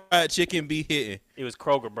 Publix fried chicken be hitting. It was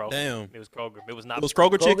Kroger, bro. Damn. It was Kroger. It was not. It was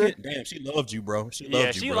Kroger chicken. Damn, she loved you, bro. She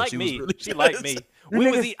loved you, she bro. liked me. Was really She liked me.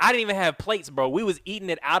 I didn't even have plates, bro. We was eating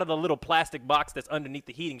it out of the little plastic box that's underneath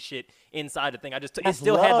the heating shit inside the thing. It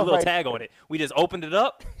still had the little tag on it. We just opened it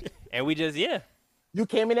up, and we just You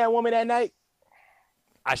came in that woman that night.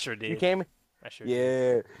 I sure did. You came in. I sure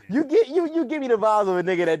did. You give me the vibes of a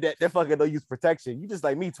nigga that fucking don't use protection. You just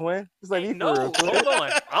like me, twin. Just like me. No, for real. hold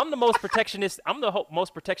on. I'm the most protectionist. I'm the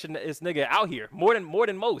most protectionist nigga out here. More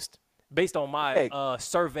than most, based on my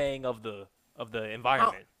surveying of the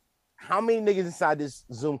environment. How many niggas inside this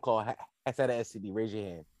Zoom call has had an STD? Raise your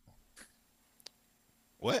hand.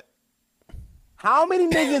 What? How many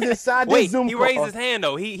niggas inside this Zoom he call? raised his hand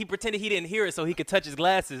though. He pretended he didn't hear it so he could touch his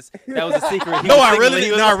glasses. That was a secret. No, I really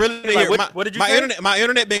didn't hear. What did you say? My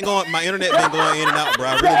internet been going in and out, bro.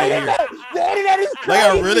 I really didn't hear. The internet is crazy. Like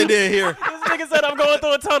I really didn't hear. This nigga said I'm going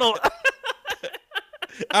through a tunnel.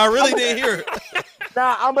 I really didn't hear it.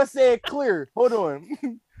 Nah, I'm gonna say it clear. Hold on.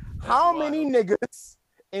 How many niggas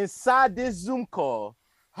inside this Zoom call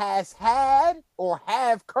has had or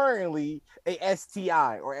have currently a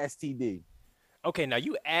STI or STD? Okay, now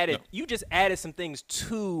you just added some things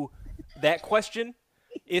to that question.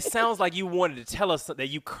 It sounds like you wanted to tell us that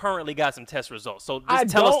you currently got some test results. So just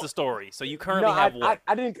tell us the story. So you currently have what?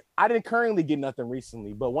 I didn't currently get nothing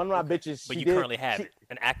recently, but one of my bitches. But you currently have it,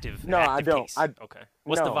 an active. No, active I don't. Case. Okay.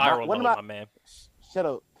 What's the viral load, my man? Shut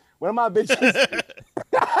up. One of my bitches.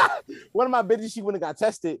 She went and got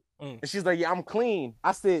tested, and she's like, "Yeah, I'm clean."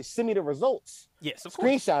 I said, "Send me the results." Yes, of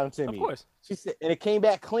course. Screenshot them to me. Of course. She said, and it came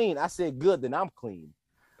back clean. I said, "Good, then I'm clean."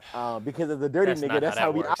 Because of the dirty nigga, that's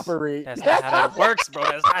how we operate. That's not how that works, bro.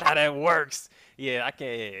 That's not how that works. Yeah, I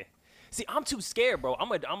can't. See, I'm too scared, bro.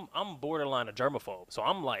 I'm borderline a germaphobe, so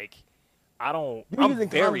I'm like, I'm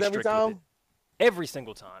very strict with it. Every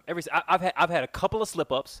single time. I've had a couple of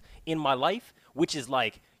slip ups in my life, which is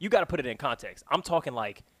like, you got to put it in context. I'm talking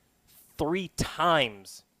like 3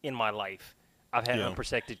 times in my life I've had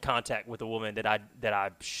unprotected contact with a woman that I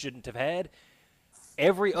shouldn't have had.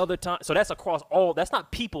 Every other time, so that's across all. That's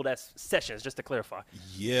not people. That's sessions. Just to clarify.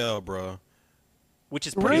 Yeah, bro. Which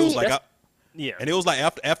is pretty. It was like yeah. And it was like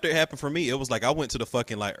after it happened for me, it was like I went to the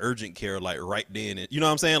fucking like urgent care like right then. And, you know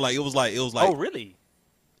what I'm saying? Like it was like. Oh really?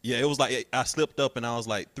 Yeah, it was like I slipped up and I was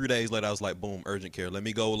like 3 days later I was like, boom, urgent care. Let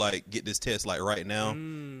me go like get this test like right now,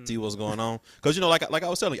 see what's going on. Because you know, like I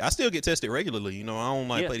was telling you, I still get tested regularly. You know, I don't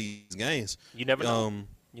play these games. You never know.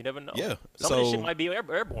 You never know. Yeah. Some of this shit might be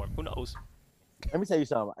airborne. Who knows? Let me tell you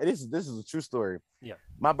something. This is a true story. Yeah.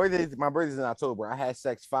 My birthday's in October. I had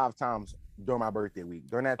sex 5 times during my birthday week.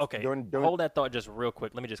 During that. Okay. During, hold that thought just real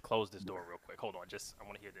quick. Let me just close this door real quick. Hold on. I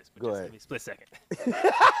want to hear this. But Go just ahead. Give me a split second.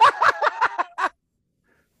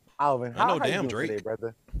 Alvin, I know, how damn you Drake. today,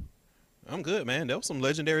 brother? I'm good, man. That was some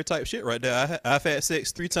legendary type shit right there. I've had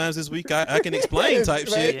sex 3 times this week. I can explain type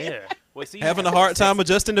shit. Yeah. Wait, so having a hard time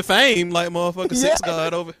adjusting to fame like motherfucker sex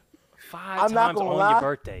god over. 5 times on your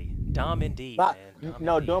birthday. Dumb indeed, man.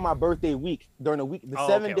 During my birthday week. During the week,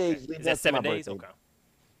 7 days. Is that 7 days? Birthday. Okay.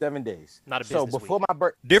 7 days. Not a business So before week. my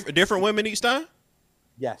birthday. Different women each time?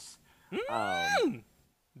 Yes.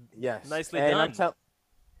 Yes. Nicely and done.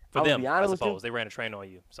 For them, I suppose suppose. They ran a train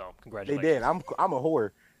on you, so congratulations. They did. I'm a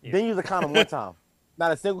whore. Yeah. Didn't use a condom one time.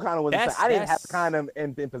 Not a single condom was inside. I didn't have a condom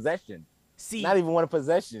in possession. See, not even one in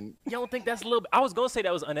possession. You don't think that's a little? I was gonna say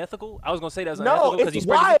that was unethical. No, it's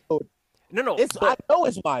wild. No. I know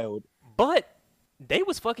it's wild. But they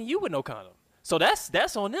was fucking you with no condom, so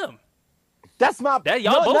that's on them. That's my.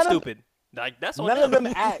 Y'all both stupid. Like that's on them. None of them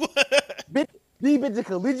act. These bitches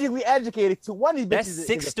collegiately educated. To one of these bitches that's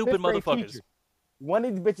 6 stupid motherfuckers. One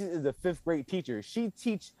of these bitches is a 5th grade teacher. She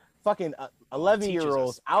teach fucking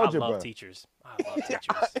 11-year-olds algebra. I love teachers.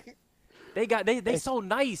 They so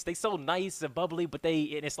nice. They so nice and bubbly, but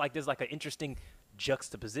it's like there's like an interesting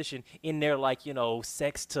juxtaposition in their like,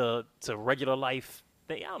 sex to regular life.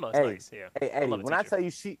 I don't know. It's nice. Yeah. Hey, Eddie, when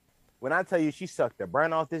I tell you she sucked the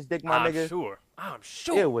brain off this dick, my nigga. I'm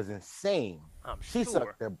sure. It was insane. She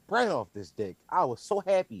sucked the brain off this dick. I was so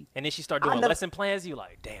happy. And then she started doing lesson plans. You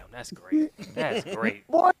like, damn, that's great. That's great.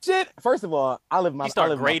 Boy, shit. First of all, I live my. You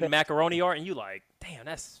start grading macaroni art, and you like, damn,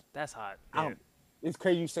 that's hot. Yeah. It's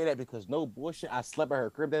crazy you say that because no bullshit. I slept at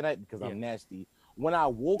her crib that night because I'm nasty. When I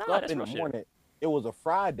woke up in the morning, it was a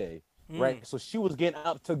Friday, right? So she was getting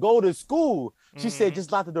up to go to school. She said,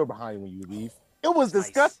 "Just lock the door behind you when you leave." It was That's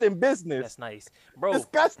disgusting business. That's nice, bro.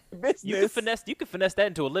 Disgusting business. You can finesse that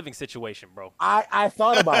into a living situation, bro. I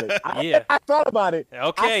thought about it. Yeah. I thought about it.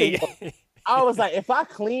 Okay. I was like, if I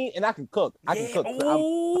clean and I can cook, I can cook.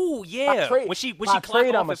 Oh yeah. When she clock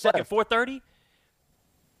off at fucking 4:30.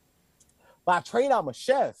 By trade, I'm a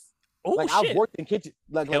chef. Oh like shit. I've worked in kitchen.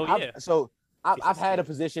 Hell yeah. I've had a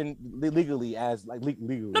position legally as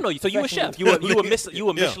legally. No. So you a chef? You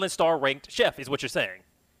a Michelin star ranked chef is what you're saying?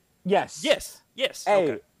 Yes. Hey,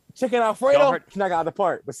 okay. chicken Alfredo, knock out the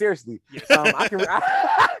part. But seriously, Yes.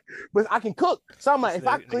 but I can cook. So I'm like, if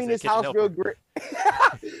I clean this house real good,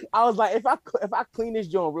 I was like, if I clean this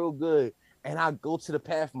joint real good, and I go to the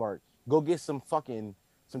Pathmark, go get some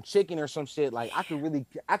chicken or some shit, like I could really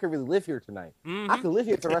live here tonight. I could live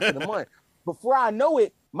here for the rest of the month. Before I know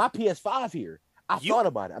it, my PS5 here. I thought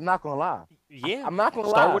about it. I'm not gonna lie. Yeah, I'm not gonna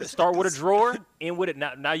lie. Start with a drawer, end with it.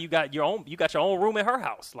 Now you got your own. You got your own room in her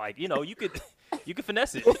house. Like you could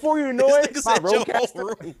finesse it. Before you know it, my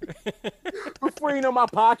roadcaster. Before you know my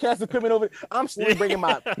podcast equipment over, I'm still bringing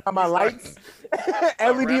my lights,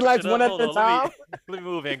 LED lights one at a time. Let me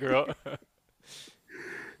move in, girl.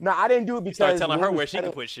 No, I didn't do it because start telling her where she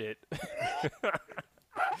can put shit.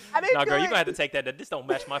 No, girl, you gonna have to take that. This don't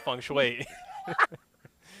match my feng shui.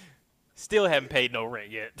 Still haven't paid no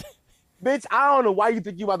rent yet. Bitch, I don't know why you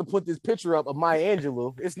think you about to put this picture up of Maya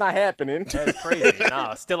Angelou. It's not happening. That's crazy.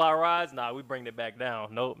 Nah, still our rise? Nah, we bring it back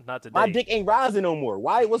down. Nope, not today. My dick ain't rising no more.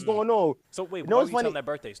 Why? What's going on? So wait, why were you telling that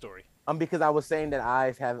birthday story? Because I was saying that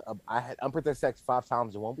I had unprotected sex 5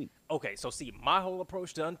 times in 1 week. Okay, so see, my whole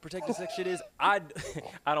approach to unprotected sex shit is I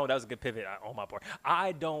don't. That was a good pivot on my part.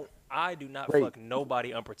 I do not fuck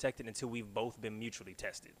nobody unprotected until we've both been mutually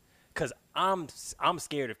tested. Cause I'm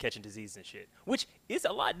scared of catching disease and shit, which is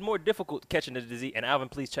a lot more difficult catching the disease. And Alvin,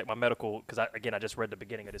 please check my medical, because I just read the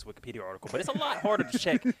beginning of this Wikipedia article. But it's a lot harder to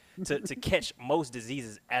check to catch most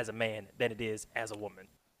diseases as a man than it is as a woman.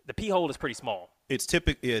 The pee hole is pretty small. It's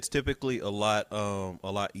typically a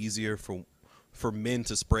lot easier for men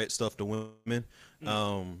to spread stuff to women.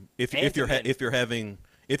 If you're having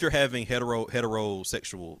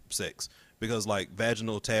heterosexual sex. Because like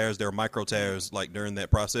vaginal tears, there are micro tears like during that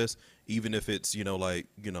process, even if it's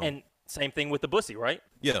And same thing with the pussy, right?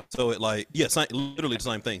 Yeah. So it literally the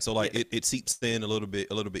same thing. So like it seeps in a little bit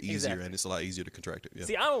easier, and it's a lot easier to contract it. Yeah.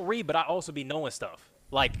 See, I don't read, but I also be knowing stuff.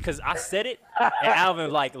 Like, because I said it, and Alvin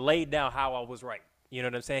like laid down how I was right. You know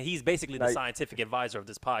what I'm saying? He's basically the scientific advisor of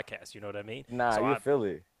this podcast. You know what I mean? Nah, so you feel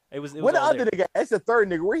it. It was what the other nigga? That's the third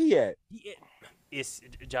nigga. Where he at?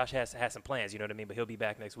 Josh has some plans, you know what I mean, but he'll be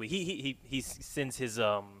back next week. He sends his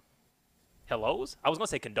hellos. I was gonna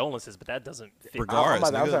say condolences, but that doesn't fit. Regards,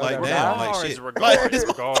 Regards. This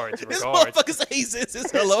motherfucker say he sends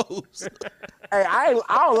his hellos. Hey, I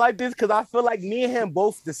don't like this because I feel like me and him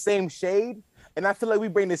both the same shade, and I feel like we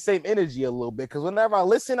bring the same energy a little bit. Because whenever I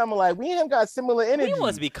listen, I'm like, we and him got similar energy. He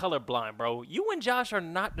wants to be colorblind, bro. You and Josh are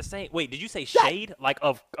not the same. Wait, did you say shade like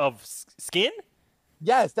of skin?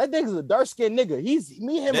 Yes, that nigga's a dark skinned nigga.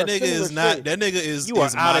 Me and him. That nigga is not. Shade. That nigga is. You are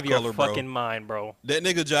is out my of your color, fucking bro. mind, bro. That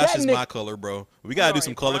nigga Josh is my color, bro. We gotta do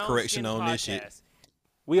some color correction on this shit.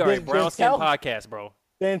 We are a brown skin podcast, bro.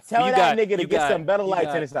 Then tell that nigga to get some better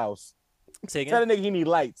lights in his house. Say again? Tell that nigga he need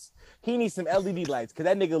lights. He needs some LED lights because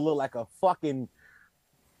that nigga look like a fucking.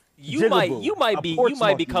 You might be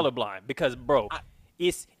colorblind because, bro.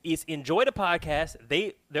 It's Enjoy the Podcast.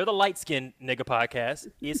 They're the light skinned nigga podcast.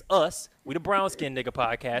 It's us. We the brown skinned nigga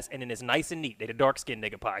podcast. And then it's Nice and Neat. They the dark skinned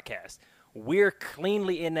nigga podcast. We're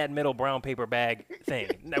cleanly in that middle brown paper bag thing.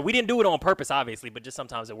 Now, we didn't do it on purpose, obviously, but just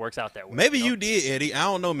sometimes it works out that way. Maybe you did, Eddie. I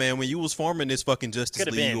don't know, man. When you was forming this fucking Justice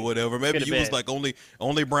League or whatever, maybe you was like only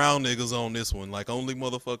brown niggas on this one, like only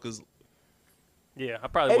motherfuckers. Yeah, I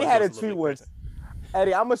probably. Eddie had a tweet once.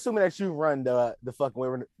 Eddie, I'm assuming that you run the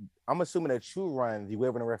fucking. I'm assuming that you run the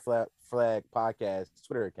Waving the Red Flag podcast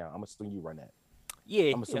Twitter account. I'm assuming you run that.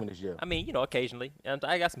 Yeah, I'm assuming it's you. I mean, occasionally, and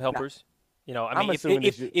I got some helpers. I mean,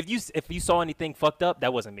 if you saw anything fucked up,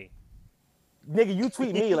 that wasn't me. Nigga, you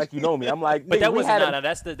tweet me like you know me. I'm like, but that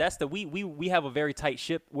wasn't. That's the we have a very tight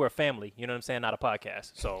ship. We're a family. You know what I'm saying? Not a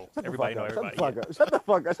podcast. So everybody know everybody. Shut the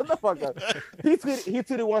fuck up. He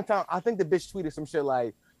tweeted one time. I think the bitch tweeted some shit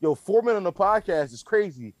like, "Yo, 4 men on the podcast is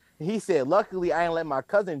crazy." He said, luckily, I ain't let my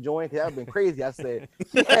cousin join because that would have been crazy. I said,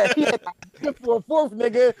 he had for a fourth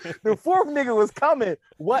nigga. The fourth nigga was coming.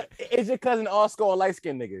 What? Is your cousin also a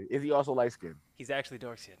light-skinned nigga? Is he also light-skinned? He's actually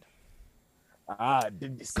dark-skinned.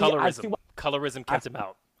 Colorism kept him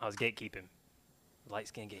out. I was gatekeeping.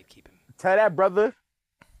 Light-skinned gatekeeping. Tell that brother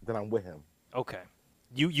that I'm with him. Okay.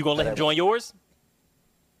 You gonna let him join yours?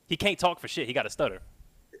 He can't talk for shit. He got to stutter.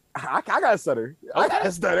 I got a stutter. I got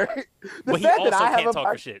a stutter. The But he fact also that I can't have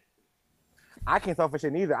talk for shit. I can't talk for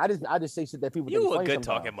shit neither. I just say shit that people think You is a funny good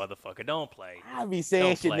sometimes. talking motherfucker. Don't play. I be saying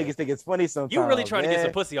Don't shit play. niggas think it's funny sometimes. You really trying to get some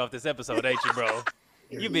man. pussy off this episode, ain't you, bro?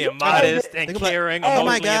 You being modest and caring, oh emotionally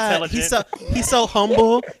my God, intelligent. he's so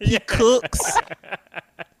humble. He Yeah. cooks.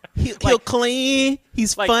 He'll clean.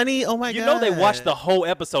 He's Like, funny. Oh my God. You know they watch the whole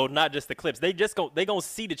episode, not just the clips. They gonna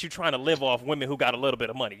see that you're trying to live off women who got a little bit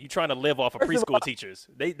of money. You trying to live off of preschool teachers.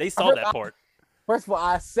 They saw that part. First of all,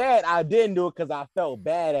 I said I didn't do it because I felt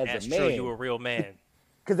bad as That's a man. true. You a real man.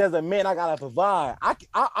 Because as a man, I gotta provide.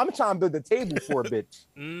 I'm trying to build the table for a bitch.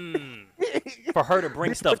 For her to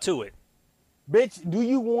bring stuff to it. Bitch, do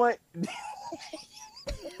you want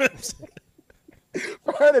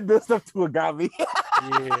for her to build stuff to a gavi?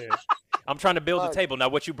 Yeah. I'm trying to build the table. Now,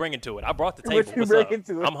 what you bringing to it? I brought the table. What you What's up? bringing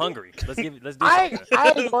to it? I'm hungry. Let's do something. I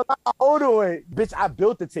ain't gonna lie. Hold on, bitch. I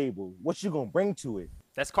built the table. What you gonna bring to it?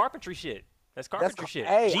 That's carpentry shit. That's carpentry shit.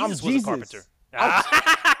 Hey, Jesus I'm was Jesus. a carpenter.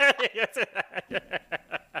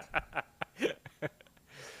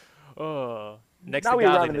 Oh, next Now to we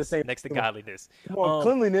around in the godliness. same- Next to godliness. Come on,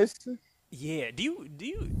 cleanliness. Yeah. Do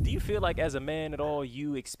you feel like as a man at all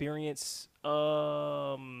you experience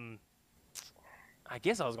I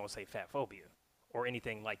guess I was gonna say fat phobia or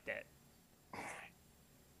anything like that?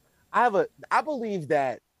 I believe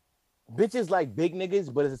that bitches like big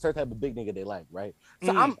niggas, but it's a certain type of big nigga they like, right?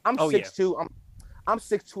 So I'm Oh, 6'2", I'm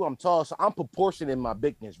 6'2", I'm tall, so I'm proportioned in my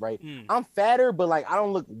bigness, right? Mm. I'm fatter, but like I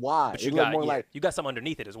don't look wide. But you It look got more like you got something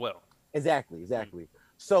underneath it as well. exactly.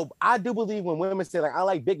 So I do believe when women say like I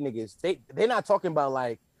like big niggas, they're not talking about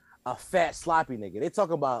like a fat sloppy nigga. They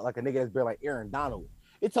talking about like a nigga that's built like Aaron Donald.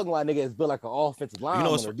 They talking about a nigga that's built like an offensive lineman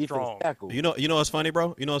or defensive strong. tackle. You know what's funny,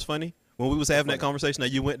 bro? You know what's funny? When we was having that conversation, that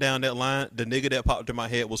you went down that line, the nigga that popped in my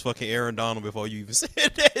head was fucking Aaron Donald before you even said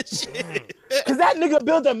that shit. Cause that nigga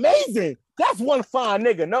built amazing. That's one fine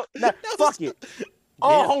nigga. No, fuck it.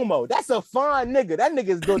 All homo. That's a fine nigga. That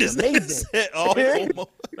nigga's built amazing. All homo.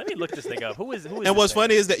 Let me look this nigga up. Who is And what's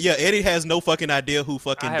funny is that Eddie has no fucking idea who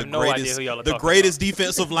fucking I have the no idea greatest who y'all are the talking greatest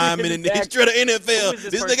defensive lineman in the history of the NFL. Who is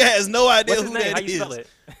This person? nigga has no idea What's his who name? How that you spell is. it?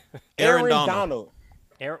 Aaron Donald.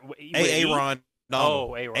 Aaron, with A. E? Ron Donald.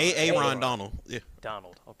 Oh, A-Ron. A. Donald. Yeah.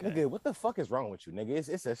 Donald. Okay. Nigga, what the fuck is wrong with you, nigga?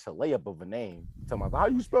 It's a layup of a name. Tell me how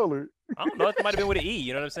you spell it. I don't know. It might have been with an E.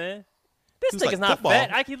 You know what I'm saying? This He's nigga's like not football.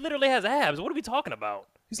 fat. He literally has abs. What are we talking about?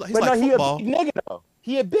 He's like But no, he a football. big nigga though.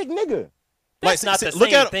 He a big nigga. That's Like, not the look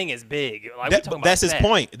same at- thing as big. Like, we talking That's about his fat.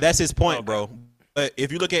 point. That's his point, Okay. bro. But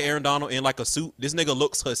if you look at Aaron Donald in like a suit, this nigga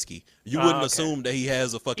looks husky. You wouldn't okay. assume that he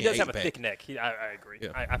has a He fucking does have a 8-pack. thick neck. I agree. Yeah.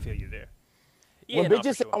 I feel you there. Yeah, When no, bitches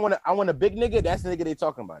for say sure. I want a big nigga, that's the nigga they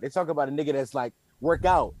talking about. They talk about a nigga that's like work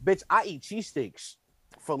out. Bitch, I eat cheesesteaks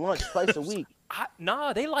for lunch twice a week.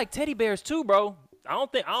 Nah, they like teddy bears too, bro. I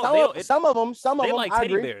don't think. Some of them, They like I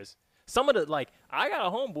teddy agree. bears. Some of the I got a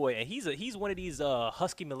homeboy and he's one of these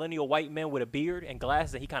husky millennial white men with a beard and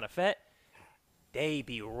glasses and he kind of fat. They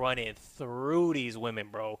be running through these women,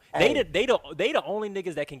 bro. Hey. They the only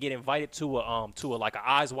niggas that can get invited to a like a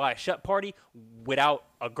eyes wide shut party without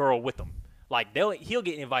a girl with them. Like he'll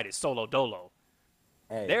get invited solo dolo.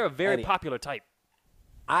 Hey, They're a very Eddie, popular type.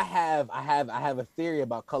 I have a theory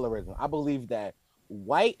about colorism. I believe that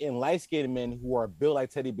white and light-skinned men who are built like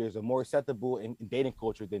teddy bears are more acceptable in dating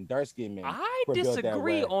culture than dark-skinned men. I who are built that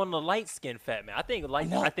disagree way. on the light skinned fat man. I think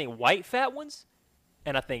know. I think white fat ones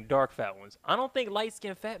and I think dark fat ones. I don't think light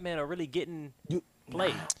skinned fat men are really getting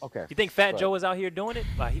played. Okay. You think Fat Right. Joe is out here doing it?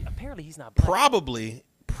 Apparently he's not black. Probably.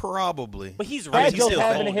 But he's Fat really Joe's still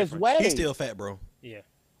having fat. it his way. He's still fat, bro. Yeah.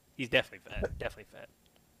 He's definitely fat. Definitely fat.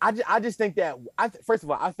 I just think that first of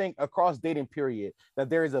all, I think across dating period that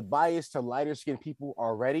there is a bias to lighter skinned people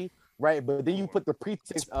already, right? But then you put the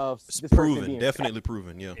pretext of It's this person proven. being Definitely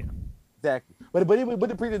proven. Yeah. exactly. But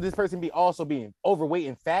the pretext of this person be also being overweight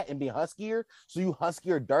and fat and being huskier. So you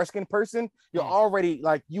huskier, dark skinned person, you're already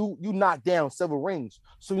like you knock down several rings.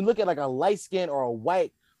 So you look at like a light skin or a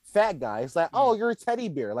white fat guy, it's like, oh, you're a teddy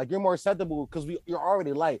bear, like you're more acceptable because you're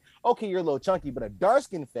already light. Okay, you're a little chunky, but a dark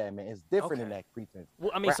skinned fat man is different in Okay. that pretense.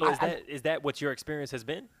 Well, I mean, Right, so is that what your experience has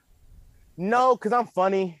been? No, because I'm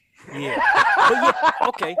funny. Yeah. But yeah,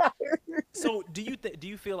 okay. So do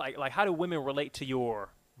you feel like how do women relate to your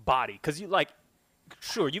body? Because you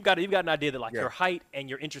sure you've got an idea that your height and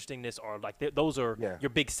your interestingness are those are your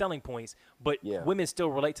big selling points, but women still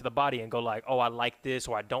relate to the body and go like, oh, I like this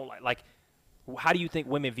or I don't like. How do you think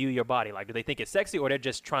women view your body? Like, do they think it's sexy or they're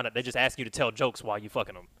just asking you to tell jokes while you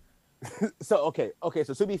fucking them? So okay.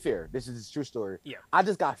 So to be fair, this is a true story. Yeah. I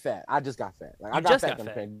just got fat. Like I You got just fat. got in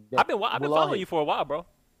the fat. pandemic. I've been following you for a while, bro.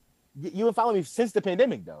 You been following me since the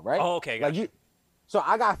pandemic though, right? Oh, okay, Like gotcha. you. So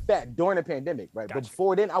I got fat during the pandemic, right? Gotcha. But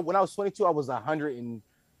before then, when I was 22, I was 100 in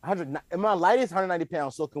my lightest 190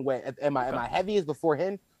 pounds soaking wet. And my heaviest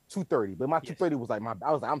beforehand 230. But my 230 was like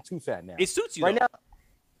I was like, I'm too fat now. It suits you right though.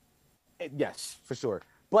 now. Yes, for sure.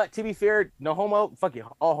 But to be fair, no homo, fuck it,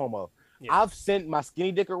 all homo. Yeah. I've sent my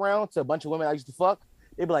skinny dick around to a bunch of women I used to fuck.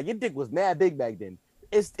 They'd be like, your dick was mad big back then.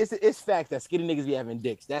 It's facts that skinny niggas be having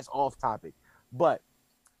dicks. That's off topic. But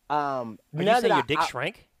are you saying your dick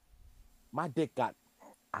shrank? My dick got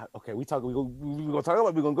okay. We're gonna talk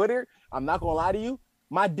about. We're gonna go there. I'm not gonna lie to you.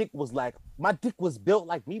 My dick was built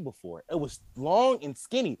like me before. It was long and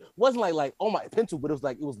skinny. It wasn't like oh my pencil, but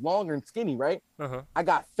it was longer and skinny, right? I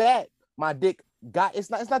got fat. My dick got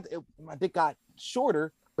my dick got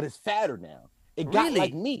shorter, but it's fatter now. It got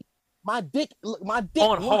like me. My dick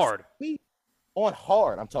on hard. On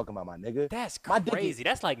hard, I'm talking about, my nigga. That's crazy.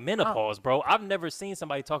 That's like menopause, bro. I've never seen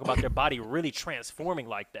somebody talk about their body really transforming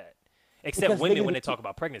like that. Except women when they talk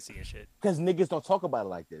about pregnancy and shit. Because niggas don't talk about it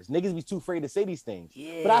like this. Niggas be too afraid to say these things.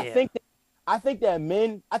 Yeah. But I think that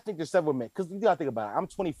men, I think there's several men, because you gotta think about it. I'm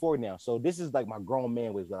 24 now, so this is like my grown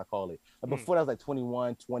man was what I call it. Like before that was like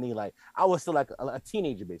 21, 20, like I was still like a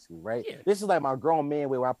teenager basically, right? Yeah. This is like my grown man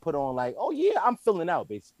way where I put on like, oh yeah, I'm filling out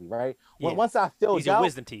basically, right? Yeah. Once I filled These are out,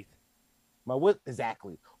 wisdom teeth.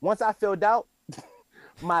 Exactly. Once I filled out,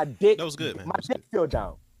 my dick. That was good, man. My dick filled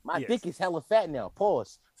out. My dick is hella fat now.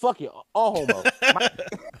 Pause. Fuck it. All homo.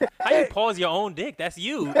 How you pause your own dick? That's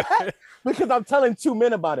you. Because I'm telling two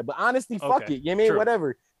men about it. But honestly, fuck it. You know what I mean? True.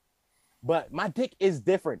 Whatever. But my dick is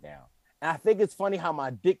different now. And I think it's funny how my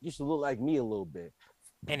dick used to look like me a little bit.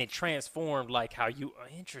 And it transformed like how you are.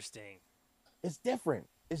 Interesting. It's different.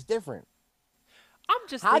 It's different. I'm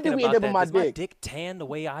just thinking about that. Does my dick tan the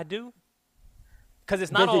way I do? Because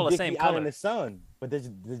it's not all the same color. Out in the sun, but does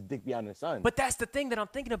dick be out in the sun? But that's the thing that I'm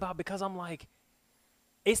thinking about, because I'm like,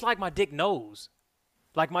 it's like my dick knows.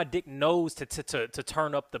 Like my dick knows to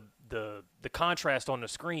turn up the contrast on the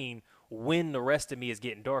screen when the rest of me is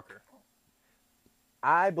getting darker.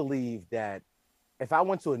 I believe that if I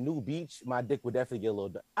went to a new beach, my dick would definitely get a little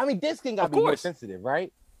dark. I mean, this skin got to be more sensitive,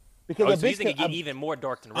 right? Because so you think it get even more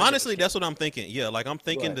dark than honestly, that's what I'm thinking. Yeah, like I'm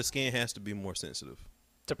thinking the skin has to be more sensitive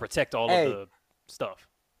to protect all of the stuff.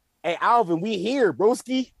 Hey Alvin, we here,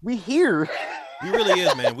 broski. We here. He really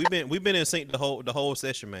is, man. We've been in sync the whole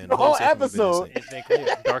session, man. The whole episode. It's been clear.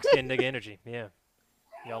 Dark skin nigga energy. Yeah,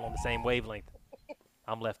 y'all on the same wavelength.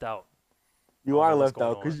 I'm left out. You are left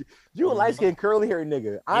out because you a light skinned curly hair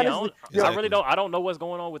nigga. Honestly, I really don't. I don't know what's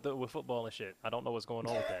going on with football and shit. I don't know what's going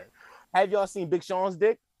on with that. Have y'all seen Big Sean's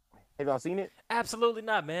dick? Have y'all seen it? Absolutely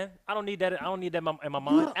not, man. I don't need that. I don't need that in my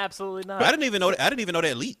mind. Absolutely not. But I didn't even know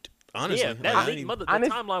that leaked. Honestly, yeah, that leaked. The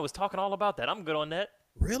timeline was talking all about that. I'm good on that.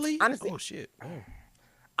 Really? Honestly, oh shit.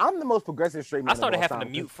 I'm the most progressive straight man. I started having to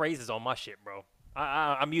mute phrases on my shit, bro.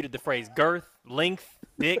 I muted the phrase girth, length,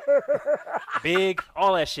 dick, big,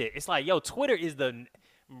 all that shit. It's like, yo, Twitter is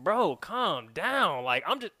bro, calm down. Like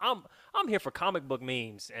I'm here for comic book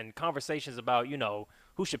memes and conversations about,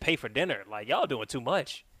 who should pay for dinner. Like, y'all doing too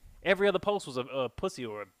much. Every other post was a pussy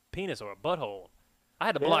or a penis or a butthole. I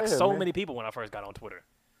had to block many people when I first got on Twitter.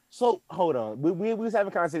 So hold on, we was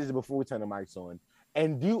having conversations before we turned the mics on.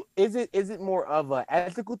 And is it more of an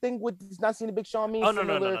ethical thing with not seeing the Big Sean meme? Oh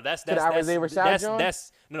no. That's the Isaiah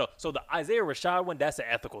Rashad no. So the Isaiah Rashad one, that's an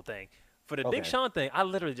ethical thing. For the Big Sean thing, I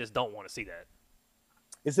literally just don't want to see that.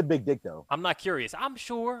 It's a big dick though. I'm not curious. I'm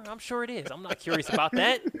sure it is. I'm not curious about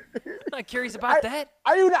that. I'm not curious about that.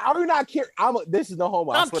 Are you not curious? This is no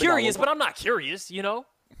homo. I'm curious, but I'm not curious.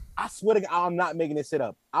 I swear to God, I'm not making this shit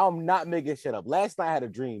up. I'm not making shit up. Last night I had a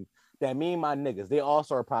dream that me and my niggas, they all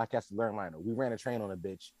started podcasting Learn Lionel. We ran a train on a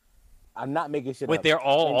bitch. I'm not making shit up. Wait, they're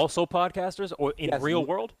all also podcasters or in real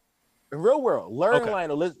world? In real world. Learn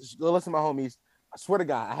Lionel. Listen to my homies. I swear to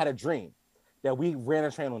God, I had a dream that we ran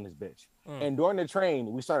a train on this bitch. And during the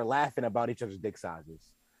train, we started laughing about each other's dick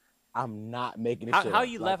sizes. I'm not making this shit up. How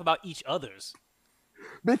you laugh about each other's?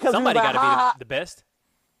 Because somebody got to be the best.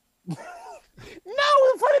 No,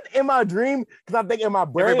 in my dream, because I think in my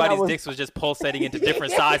brain everybody's dicks was just pulsating into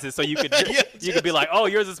different sizes, so you could be like, oh,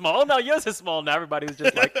 yours is small. Oh no, yours is small. Now everybody was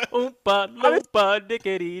just like, oompa loompa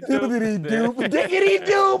dickety doop, dickety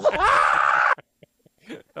doop.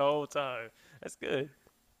 The whole time. That's good.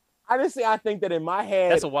 Honestly, I think that in my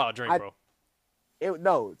head, that's a wild dream, bro.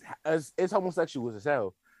 It's homosexual as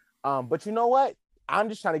hell. But you know what? I'm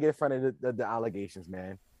just trying to get in front of the allegations,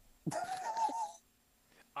 man.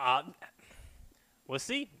 Well,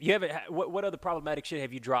 see, you haven't. What other problematic shit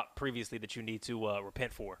have you dropped previously that you need to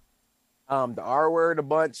repent for? The R word a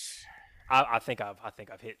bunch. I think I've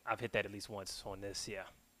hit that at least once on this. Yeah,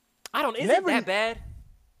 I don't. Is it that bad?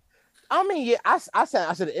 I mean, yeah, I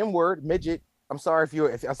said the M word, midget. I'm sorry if you're.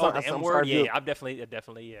 If I'm sorry, the M I'm word. sorry if you're, Yeah, I'm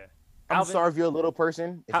definitely. Yeah. I'm Alvin, sorry if you're a little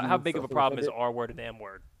person. If how you big of a feel problem is offended. the R word and the M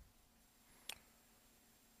word?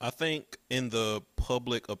 I think in the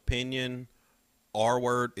public opinion, R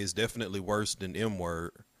word is definitely worse than M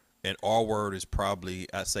word, and R word is probably,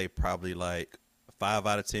 I'd say probably like 5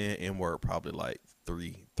 out of 10. M word probably like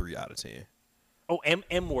 3 out of 10. Oh,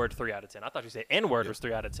 M word 3 out of 10. I thought you said N word was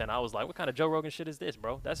 3 out of 10. I was like, what kind of Joe Rogan shit is this,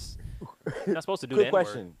 bro? That's you're not supposed to do Good the N word.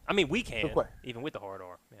 question. I mean, we can, que- even with the hard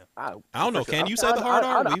R. Yeah, I don't know. Can you say the hard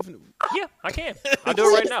R? yeah, I can. I'll do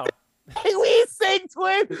it right now. Hey, we sing,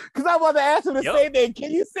 twin, because I want to ask him the Yup. same thing.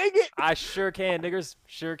 Can you sing it? I sure can, niggers.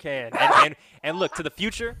 Sure can. And look, to the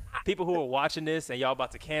future, people who are watching this and y'all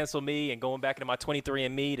about to cancel me and going back into my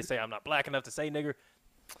 23andMe to say I'm not black enough to say nigger,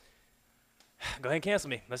 go ahead and cancel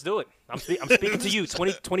me. Let's do it. I'm speaking to you,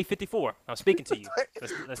 2054. I'm speaking to you.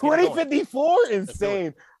 Let's get it going. 2054?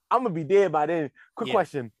 Insane. I'm going to be dead by then. Quick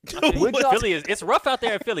question. Would y'all- Philly it's rough out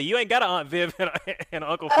there in Philly. You ain't got an Aunt Viv and an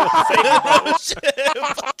Uncle Phil to save you,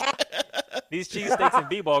 bro. These cheesesteaks and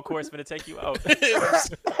b-ball courts finna take you out.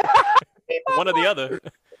 One or the other.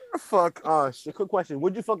 Fuck. Shit. Quick question.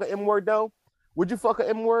 Would you fuck an M word, though? Would you fuck an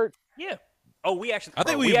M word? Yeah. Oh, we actually. I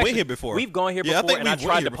think we we went actually, here before. We've gone here Yeah, I before, think and I we've went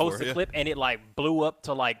tried here to post before, the yeah. clip, and it like blew up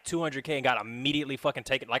to like 200K and got immediately fucking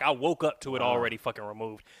taken. Like I woke up to it already fucking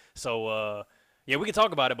removed. So yeah, we can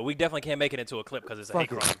talk about it, but we definitely can't make it into a clip because it's a hate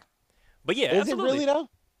Fuck it. crime. But yeah, Is absolutely. it really, though?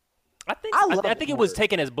 I think I I love think the it was word.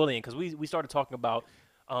 taken as bullying because we started talking about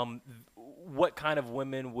what kind of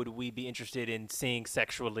women would we be interested in seeing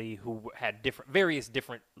sexually who had various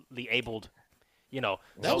differently abled, you know.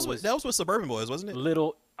 That was with Suburban Boys, wasn't it?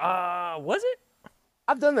 little. Was it?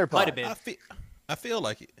 I've done their Might part. have been. I feel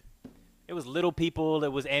like it. It was little people.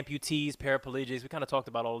 It was amputees, paraplegics. We kind of talked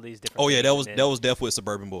about all of these different. Oh yeah, things, that was definitely with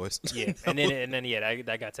Suburban Boys. Yeah, and then yeah,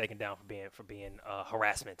 that got taken down for being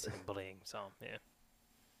harassment and bullying. So yeah.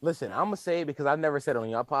 Listen, I'm going to say it because I've never said it on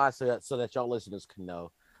your pod so that y'all listeners can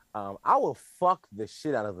know. I will fuck the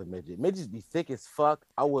shit out of a midget. Midgets be thick as fuck.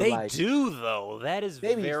 I would They like. do though. That is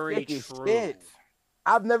They be very thick as true. shit.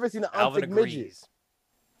 I've never seen an Alvin unfit agrees. midget.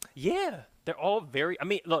 Yeah, they're all very. I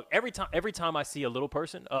mean, look, every time I see a little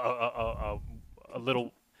person, a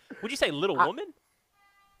little. Would you say little woman?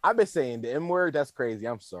 I've been saying the M word. That's crazy.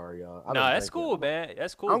 I'm sorry, y'all. Nah, that's cool, man.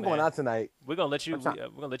 That's cool. I'm man. going out tonight. We're gonna let you. We're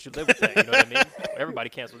gonna let you live with that. You know what I mean? Everybody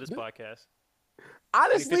cancel this podcast.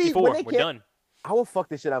 Honestly, 54. when they We're can't, done. I will fuck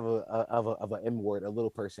the shit out of a M word, a little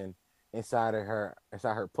person inside her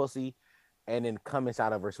pussy, and then come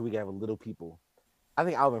inside of her so we can have a little people. I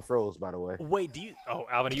think Alvin froze, by the way. Wait, do you? Oh,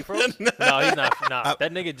 Alvin, are you froze? No, he's not. Nah,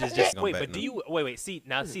 that nigga just I'm wait. back But do now. you? Wait. See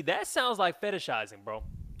now. See that sounds like fetishizing, bro.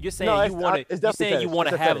 You're saying No, you want to. it's You're definitely saying you fetish. want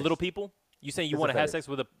to It's a have fetish. little people. You saying you It's want a to have fetish. sex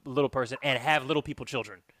with a little person and have little people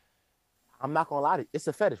children. I'm not gonna lie to you. It's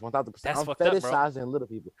a fetish, 1,000%. That's I'm fucked up, bro. fetishizing little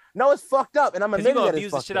people. No, it's fucked up, and I'm Cause you admitting gonna that it's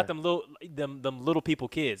abuse the fucked shit up. out them little people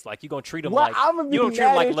kids. Like you gonna treat them Well, like I'ma be you gonna treat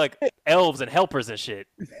them mad like as elves and helpers and shit.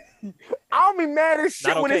 I'll be mad as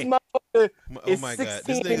shit Not when okay. this motherfucker Oh is my god,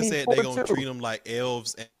 this 16 nigga and said he's they gonna 42. treat them like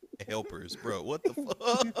elves and helpers, bro. What the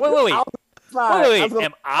fuck? Wait. Fine. Wait.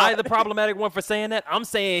 Am I the problematic one for saying that? I'm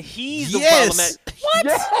saying he's the Yes. problematic. What?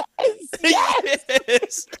 Yes.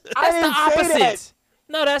 Yes. I That's the didn't say that. opposite.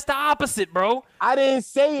 No, that's the opposite, bro. I didn't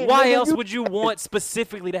say it. Why nigga. else would you want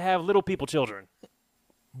specifically to have little people children?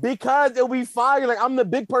 Because it'll be fire. Like, I'm the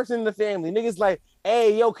big person in the family. Niggas like,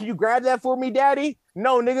 hey, yo, can you grab that for me, daddy?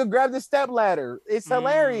 No, nigga, grab the step ladder. It's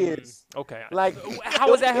hilarious. Okay. Like,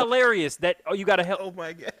 How is that hilarious? That you gotta help. Oh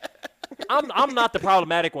my god. I'm not the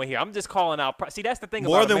problematic one here. I'm just calling out. See, that's the thing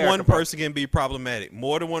More about than America, one bro. person can be problematic.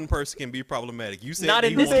 More than one person can be problematic. You said Not that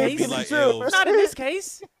in you this want to case. be like True. elves. Not in this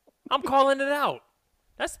case. I'm calling it out.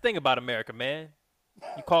 That's the thing about America, man.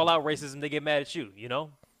 You call out racism, they get mad at you. You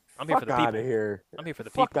know. I'm here for the fuck out people. of here. I'm here for the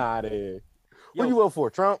Fuck people. out of here. Yo. What you vote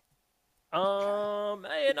for, Trump?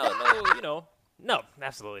 No,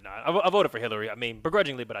 absolutely not. I voted for Hillary. I mean,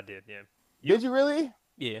 begrudgingly, but I did. Yeah. Did you really?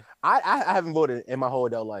 Yeah. I haven't voted in my whole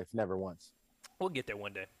adult life. Never once. We'll get there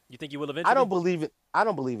one day. You think you will eventually? I don't believe it. I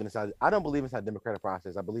don't believe in this. I don't believe it's a democratic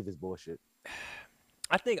process. I believe it's bullshit.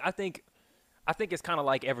 I think it's kind of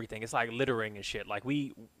like everything. It's like littering and shit. Like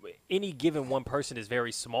any given one person is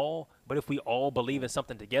very small, but if we all believe in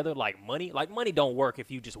something together, like money don't work if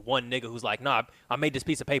you just one nigga who's like, nah, I made this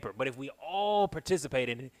piece of paper. But if we all participate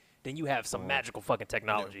in it, then you have some magical fucking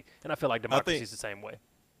technology. And I feel like democracy is the same way.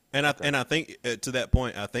 And I think to that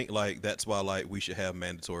point, I think like that's why like we should have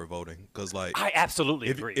mandatory voting because like I absolutely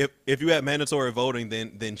agree. if you have mandatory voting,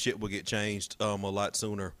 then shit will get changed a lot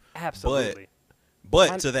sooner. Absolutely.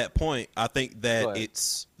 But to that point, I think that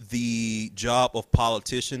it's the job of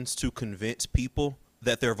politicians to convince people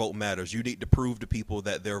that their vote matters. You need to prove to people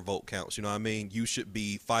that their vote counts. You know what I mean? You should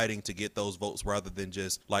be fighting to get those votes rather than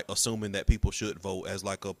just like assuming that people should vote as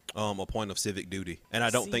like a point of civic duty. And I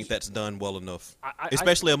don't think that's done well enough,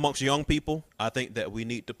 especially amongst young people. I think that we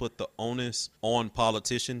need to put the onus on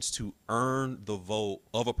politicians to earn the vote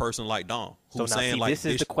of a person like Dom. Who's saying like this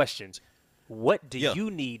is the question. What do you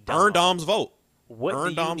need, Dom? Earn Dom's vote.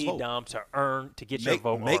 What do you need, Dom, to earn to get your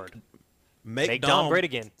vote earned? Make Dom great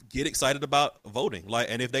again. Get excited about voting. Like,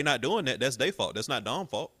 and if they're not doing that, that's their fault. That's not Dom's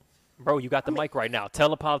fault. Bro, you got the mic right now. Tell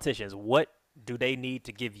the politicians, what do they need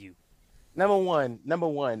to give you? Number one,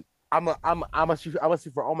 I'm a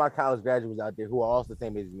speak for all my college graduates out there who are also the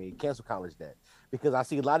same age as me. Cancel college debt, because I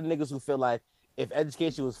see a lot of niggas who feel like if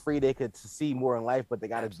education was free, they could succeed more in life, but they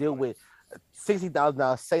got to deal with $60,000,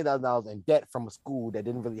 $70,000 in debt from a school that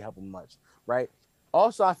didn't really help them much, right?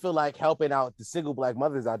 Also, I feel like helping out the single black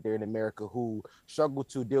mothers out there in America who struggle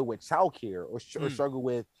to deal with childcare or struggle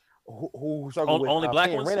with who struggle with only black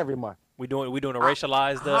ones? rent every month. We doing a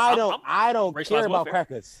racialized. I don't care about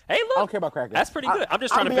crackers. Hey, look, I don't care about crackers. That's pretty good. I'm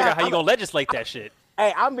just trying to figure out how you gonna legislate that shit.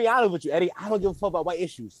 Hey, I'm be honest with you, Eddie. I don't give a fuck about white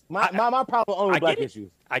issues. My problem only with black issues.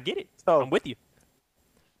 I get it. So I'm with you.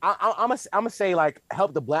 I'm gonna say like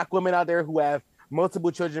help the black women out there who have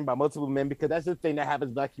multiple children by multiple men, because that's the thing that happens in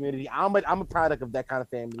the black community. I'm a product of that kind of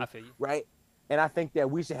family. I feel you. Right? And I think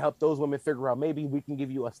that we should help those women figure out maybe we can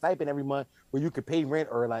give you a stipend every month where you could pay rent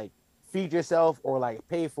or like feed yourself or like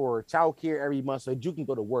pay for childcare every month so that you can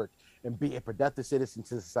go to work and be a productive citizen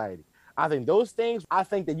to society. I think those things, I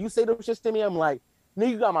think that you say those shit to me, I'm like, no,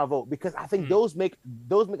 you got my vote, because I think those make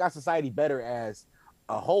our society better as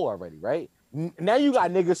a whole already, right? Now you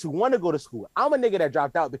got niggas who want to go to school. I'm a nigga that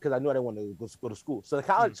dropped out because I knew I didn't want to go to school. So the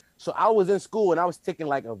college, so I was in school and I was taking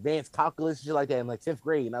like advanced calculus and shit like that in like 10th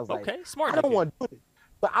grade. And I was like, smart. I don't want to do it.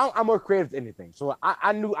 But I'm more creative than anything. So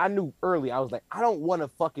I knew early. I was like, I don't want to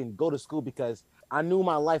fucking go to school because I knew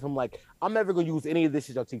my life. I'm like, I'm never going to use any of this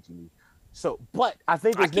shit y'all teaching me. So, but I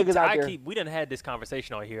think there's niggas out there. We done had this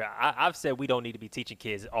conversation on here. I've said we don't need to be teaching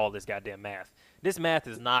kids all this goddamn math. This math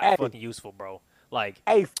is not fucking useful, bro. Like,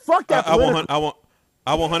 hey, fuck that. I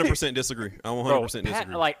 100% disagree. I 100%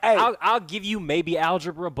 disagree. Like, hey, I'll give you maybe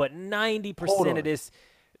algebra, but 90% of this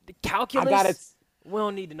calculus, we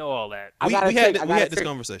don't need to know all that. We had this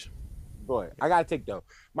conversation. Boy, I got to take though.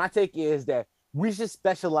 My take is that we should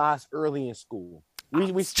specialize early in school.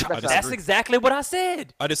 We That's exactly what I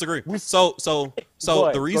said. I disagree. So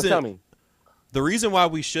the reason why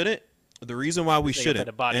we shouldn't. But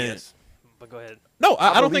go ahead. No,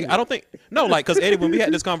 I don't think. No, like, because Eddie, when we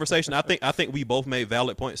had this conversation, I think we both made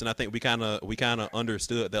valid points, and I think we kind of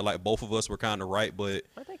understood that like both of us were kind of right, but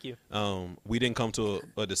thank you. We didn't come to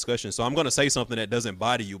a discussion. So I'm gonna say something that doesn't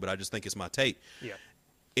body you, but I just think it's my take. Yeah.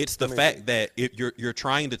 It's the fact that if you're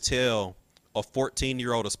trying to tell a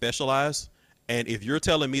 14-year-old to specialize, and if you're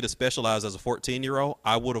telling me to specialize as a 14-year-old,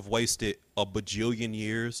 I would have wasted a bajillion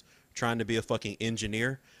years trying to be a fucking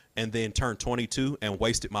engineer, and then turned 22 and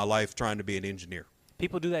wasted my life trying to be an engineer.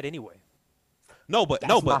 People do that anyway. No.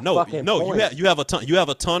 You have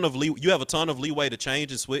a ton of leeway to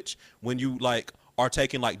change and switch when you like are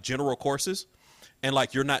taking like general courses, and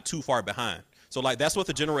like you're not too far behind. So like that's what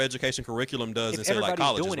the general education curriculum does instead of like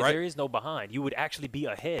colleges, doing it, right? there is no behind. You would actually be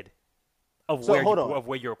ahead of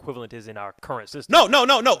where your equivalent is in our current system. No,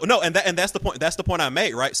 and that's the point. That's the point I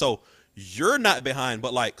made, right? So you're not behind,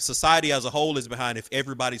 but like society as a whole is behind if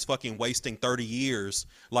everybody's fucking wasting 30 years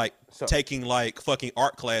like taking like fucking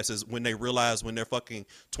art classes when they realize when they're fucking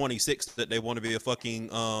 26 that they want to be a fucking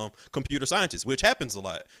computer scientist, which happens a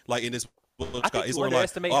lot. Like in this I think you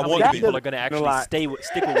underestimate how many people are going to actually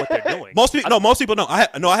stick with what they're doing. Most people don't.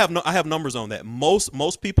 I have numbers on that.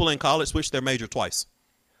 Most people in college switch their major twice.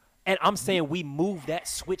 And I'm saying we move that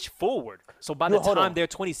switch forward. So by the time they're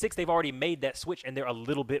 26, they've already made that switch, and they're a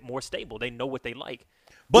little bit more stable. They know what they like.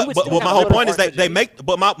 But my whole point is that they make.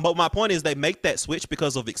 But my point is they make that switch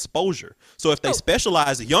because of exposure. So if they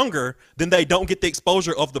specialize younger, then they don't get the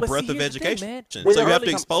exposure of the breadth of education. So you have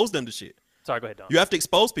to expose them to shit. Sorry, go ahead, Don. You have to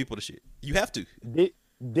expose people to shit. You have to.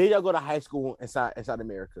 Did y'all go to high school inside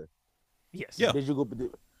America? Yes. Yeah. Did you go?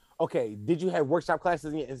 Okay. Did you have workshop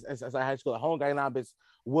classes inside high school? Home dynamics,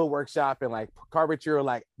 wood workshop, and like carpentry or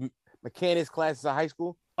like mechanics classes in high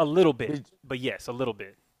school? A little bit, but yes, a little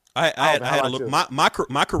bit. I had a look. My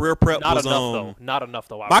career prep not was enough though. Not enough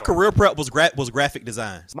though. My career prep was graphic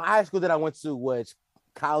design. My high school that I went to was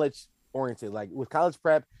college oriented. Like with college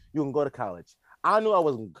prep, you can go to college. I knew I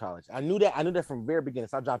wasn't going to college. I knew that from the very beginning.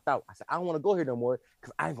 So I dropped out. I said, I don't want to go here no more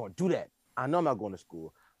because I ain't going to do that. I know I'm not going to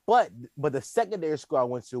school. But the secondary school I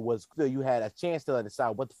went to was still, you had a chance to decide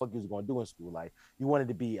what the fuck you was going to do in school. Like you wanted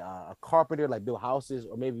to be a carpenter, like build houses,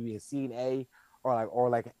 or maybe be a CNA, or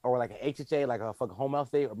like an HHA, like a fucking home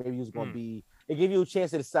health aide, or maybe you was going to be. It gave you a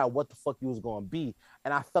chance to decide what the fuck you was going to be.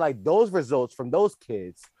 And I feel like those results from those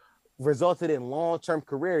kids resulted in long-term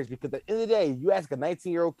careers, because at the end of the day, you ask a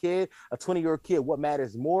 19-year-old kid, a 20-year-old kid, what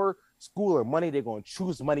matters more, school or money, they're going to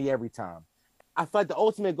choose money every time. I feel like the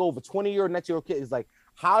ultimate goal of a 20-year-old, 19-year-old kid is like,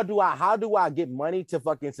 how do I get money to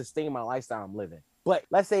fucking sustain my lifestyle I'm living? But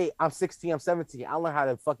let's say I'm 16, I'm 17, I learn how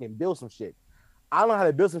to fucking build some shit. I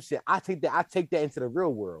take that into the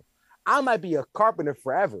real world. I might be a carpenter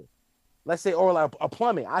forever. Let's say, or like a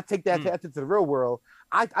plumbing. I take that into the real world.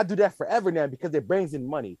 I do that forever now because it brings in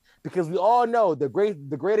money. Because we all know the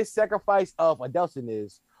greatest sacrifice of adulting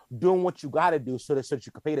is doing what you gotta do so that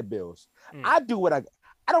you can pay the bills. I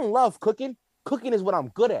don't love cooking. Cooking is what I'm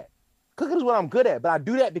good at. But I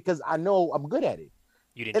do that because I know I'm good at it.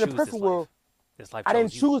 You didn't choose this life. This life I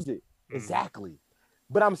didn't choose it. Exactly.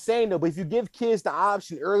 But I'm saying though, but if you give kids the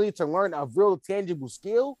option early to learn a real tangible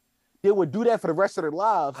skill, they would do that for the rest of their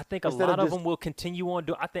lives. I think a lot of them will continue on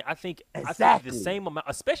doing. I think the same amount,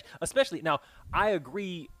 especially now. I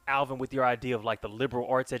agree, Alvin, with your idea of like the liberal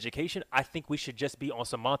arts education. I think we should just be on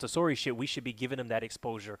some Montessori shit. We should be giving them that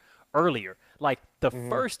exposure earlier. Like the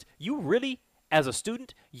first, you really, as a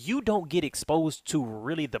student, you don't get exposed to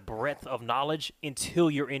really the breadth of knowledge until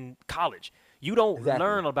you're in college. You don't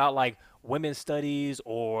learn about like women's studies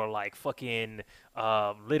or like fucking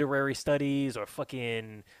literary studies or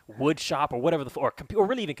fucking wood shop or whatever or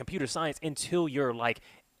really even computer science until you're like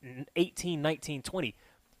 18, 19, 20.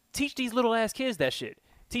 Teach these little ass kids that shit.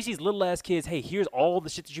 Teach these little ass kids, hey, here's all the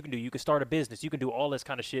shit that you can do. You can start a business. You can do all this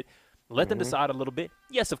kind of shit. Let them decide a little bit.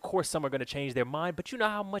 Yes, of course, some are going to change their mind, but you know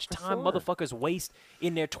how much time motherfuckers waste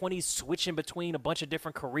in their 20s switching between a bunch of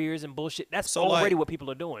different careers and bullshit. That's already what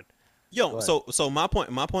people are doing. Yo, so my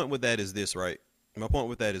point with that is this, right? My point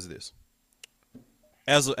with that is this.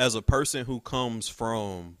 As a person who comes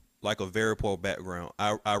from like a very poor background,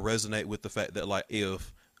 I resonate with the fact that like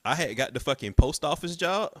if I had got the fucking post office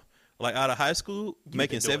job, like out of high school,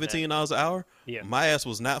 making $17 an hour, my ass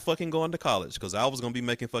was not fucking going to college because I was gonna be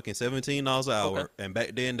making fucking $17 an hour, and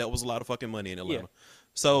back then that was a lot of fucking money in Atlanta.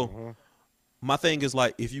 So my thing is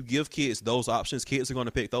like, if you give kids those options, kids are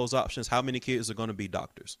gonna pick those options. How many kids are gonna be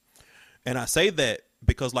doctors? And I say that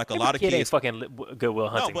because like a lot of kids ain't fucking Goodwill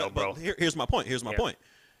Hunting, bro. Here's my point. Point.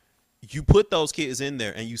 You put those kids in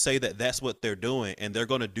there and you say that that's what they're doing and they're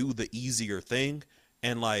going to do the easier thing.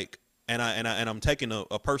 And like, and I'm taking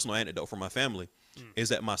a personal anecdote from my family is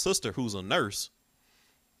that my sister, who's a nurse,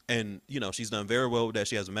 and you know, she's done very well with that.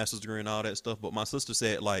 She has a master's degree and all that stuff. But my sister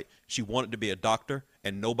said like she wanted to be a doctor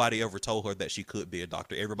and nobody ever told her that she could be a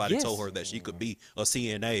doctor. Everybody told her that she could be a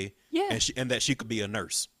CNA and that she could be a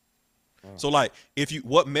nurse. So like,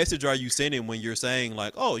 what message are you sending when you're saying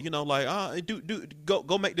like, oh, you know, like,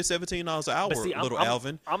 go make this $17 an hour,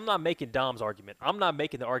 Alvin? I'm not making Dom's argument. I'm not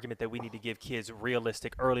making the argument that we need to give kids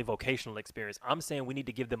realistic early vocational experience. I'm saying we need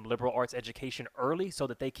to give them liberal arts education early so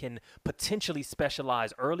that they can potentially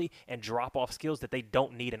specialize early and drop off skills that they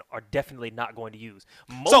don't need and are definitely not going to use.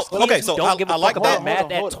 Most kids don't give a fuck about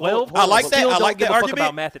math at 12. I like that. I like that argument.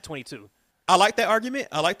 About math at 22. I like that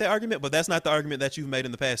argument, but that's not the argument that you've made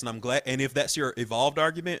in the past, and I'm glad. And if that's your evolved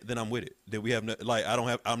argument, then I'm with it. That we have no, like,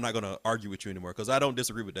 I'm not gonna argue with you anymore because I don't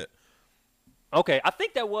disagree with that. Okay, I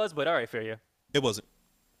think that was, but all right, fair, yeah. It wasn't.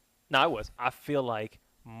 No, it was. I feel like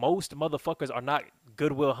most motherfuckers are not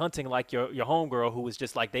Goodwill Hunting like your homegirl who was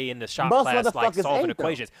just like they in the shop class like solving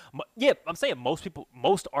equations. Yeah, I'm saying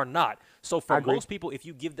most are not. So for most people, if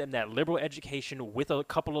you give them that liberal education with a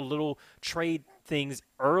couple of little trade things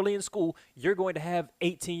early in school, you're going to have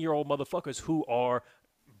 18-year-old motherfuckers who are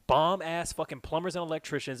bomb-ass fucking plumbers and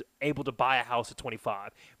electricians able to buy a house at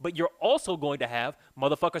 25. But you're also going to have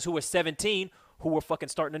motherfuckers who are 17 who are fucking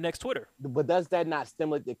starting the next Twitter. But does that not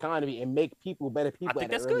stimulate the economy and make people better people? I think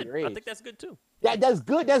that's good. I think that's good too. That's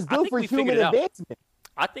good. That's good for human advancement.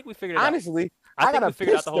 I think we figured it out. Honestly, I think we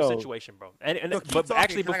figured out the whole situation, bro. But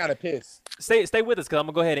actually, I gotta piss. Stay with us because I'm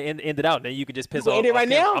gonna go ahead and end it out. And then you can just piss off. End it right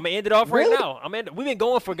now. I'm gonna end it off right now. We've been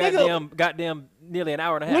going for goddamn nearly an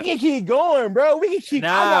hour and a half. We can keep going, bro. We can keep.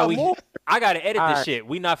 I gotta edit this shit.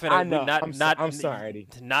 We not finna. I know. I'm sorry.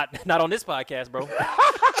 Not on this podcast, bro.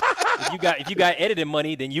 If you got editing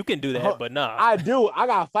money, then you can do that. But nah, I do. I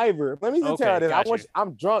got Fiverr. Let me just tell you this.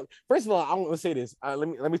 I'm drunk. First of all, I want to say this.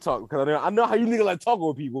 Let me talk because I know how you niggas like talking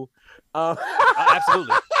with people.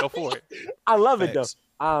 Absolutely, go for it. I love it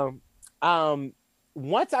though.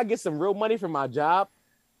 Once I get some real money from my job,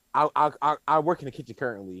 I work in the kitchen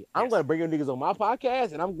currently. I'm Yes. gonna bring you niggas on my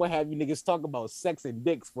podcast, and I'm gonna have you niggas talk about sex and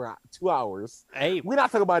dicks for 2 hours. Hey, We're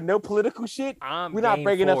not talking about no political shit. I'm We're not game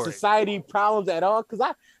bringing up for it. society problems at all. Cause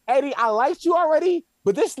Eddie, I liked you already,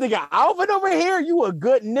 but this nigga Alvin over here, you a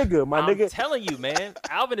good nigga, my I'm nigga. telling you, man.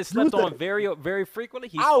 Alvin is slept on very, very frequently.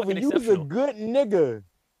 He's Alvin, fucking you was a exceptional. good nigga.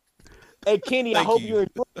 Hey Kenny, I Thank hope you. you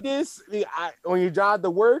enjoyed this. On your job to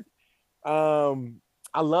work.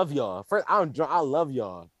 I love y'all. First, I love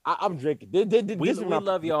y'all. I'm drinking. We This is my-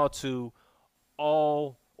 love y'all too,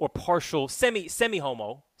 all or partial, semi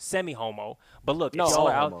homo. But look, No, if y'all all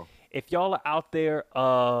are out, homo. if y'all are out there,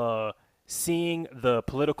 seeing the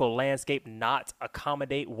political landscape not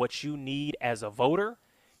accommodate what you need as a voter,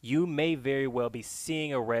 you may very well be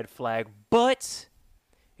seeing a red flag. But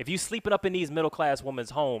if you sleeping up in these middle class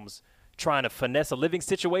women's homes, trying to finesse a living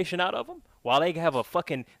situation out of them while they're trying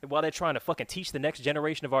to fucking teach the next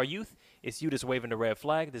generation of our youth, it's you that's waving the red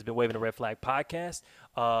flag. There's been Waving the Red Flag podcast.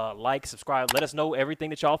 Like, subscribe, let us know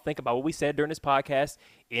everything that y'all think about what we said during this podcast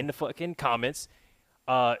in the fucking comments.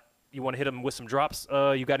 You want to hit them with some drops?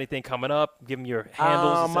 You got anything coming up? Give them your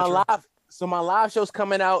handles. My live show's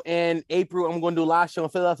coming out in April. I'm going to do a live show in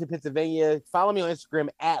Philadelphia, Pennsylvania. Follow me on Instagram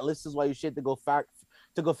at This Is Why You Shit to go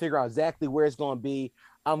figure out exactly where it's going to be.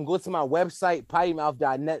 Go to my website,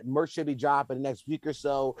 pottymouth.net. Merch should be dropping the next week or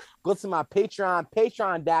so. Go to my Patreon,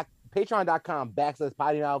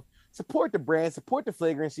 patreon.com/pottymouth. Support the brand, support the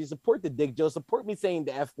flagrancy, support the dick joke, support me saying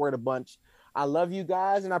the F word a bunch. I love you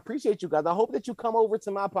guys and I appreciate you guys. I hope that you come over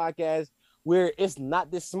to my podcast where it's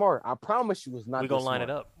not this smart. I promise you it's not. We're going to line it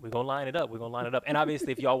up. We're going to line it up. And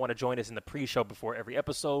obviously, if y'all want to join us in the pre-show before every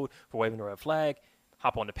episode for Waving the Red Flag,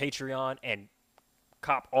 hop on the Patreon and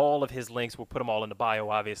cop all of his links. We'll put them all in the bio,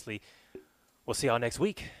 obviously. We'll see y'all next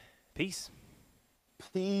week. Peace.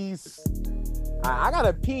 I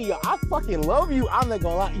gotta pee, y'all. I fucking love you. I'm not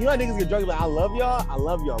gonna lie. You know niggas get drunk, like I love y'all. I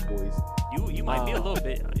love y'all, boys. You might be a little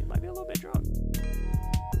bit. You might be a little bit drunk.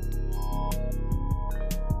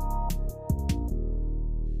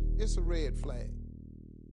 It's a red flag.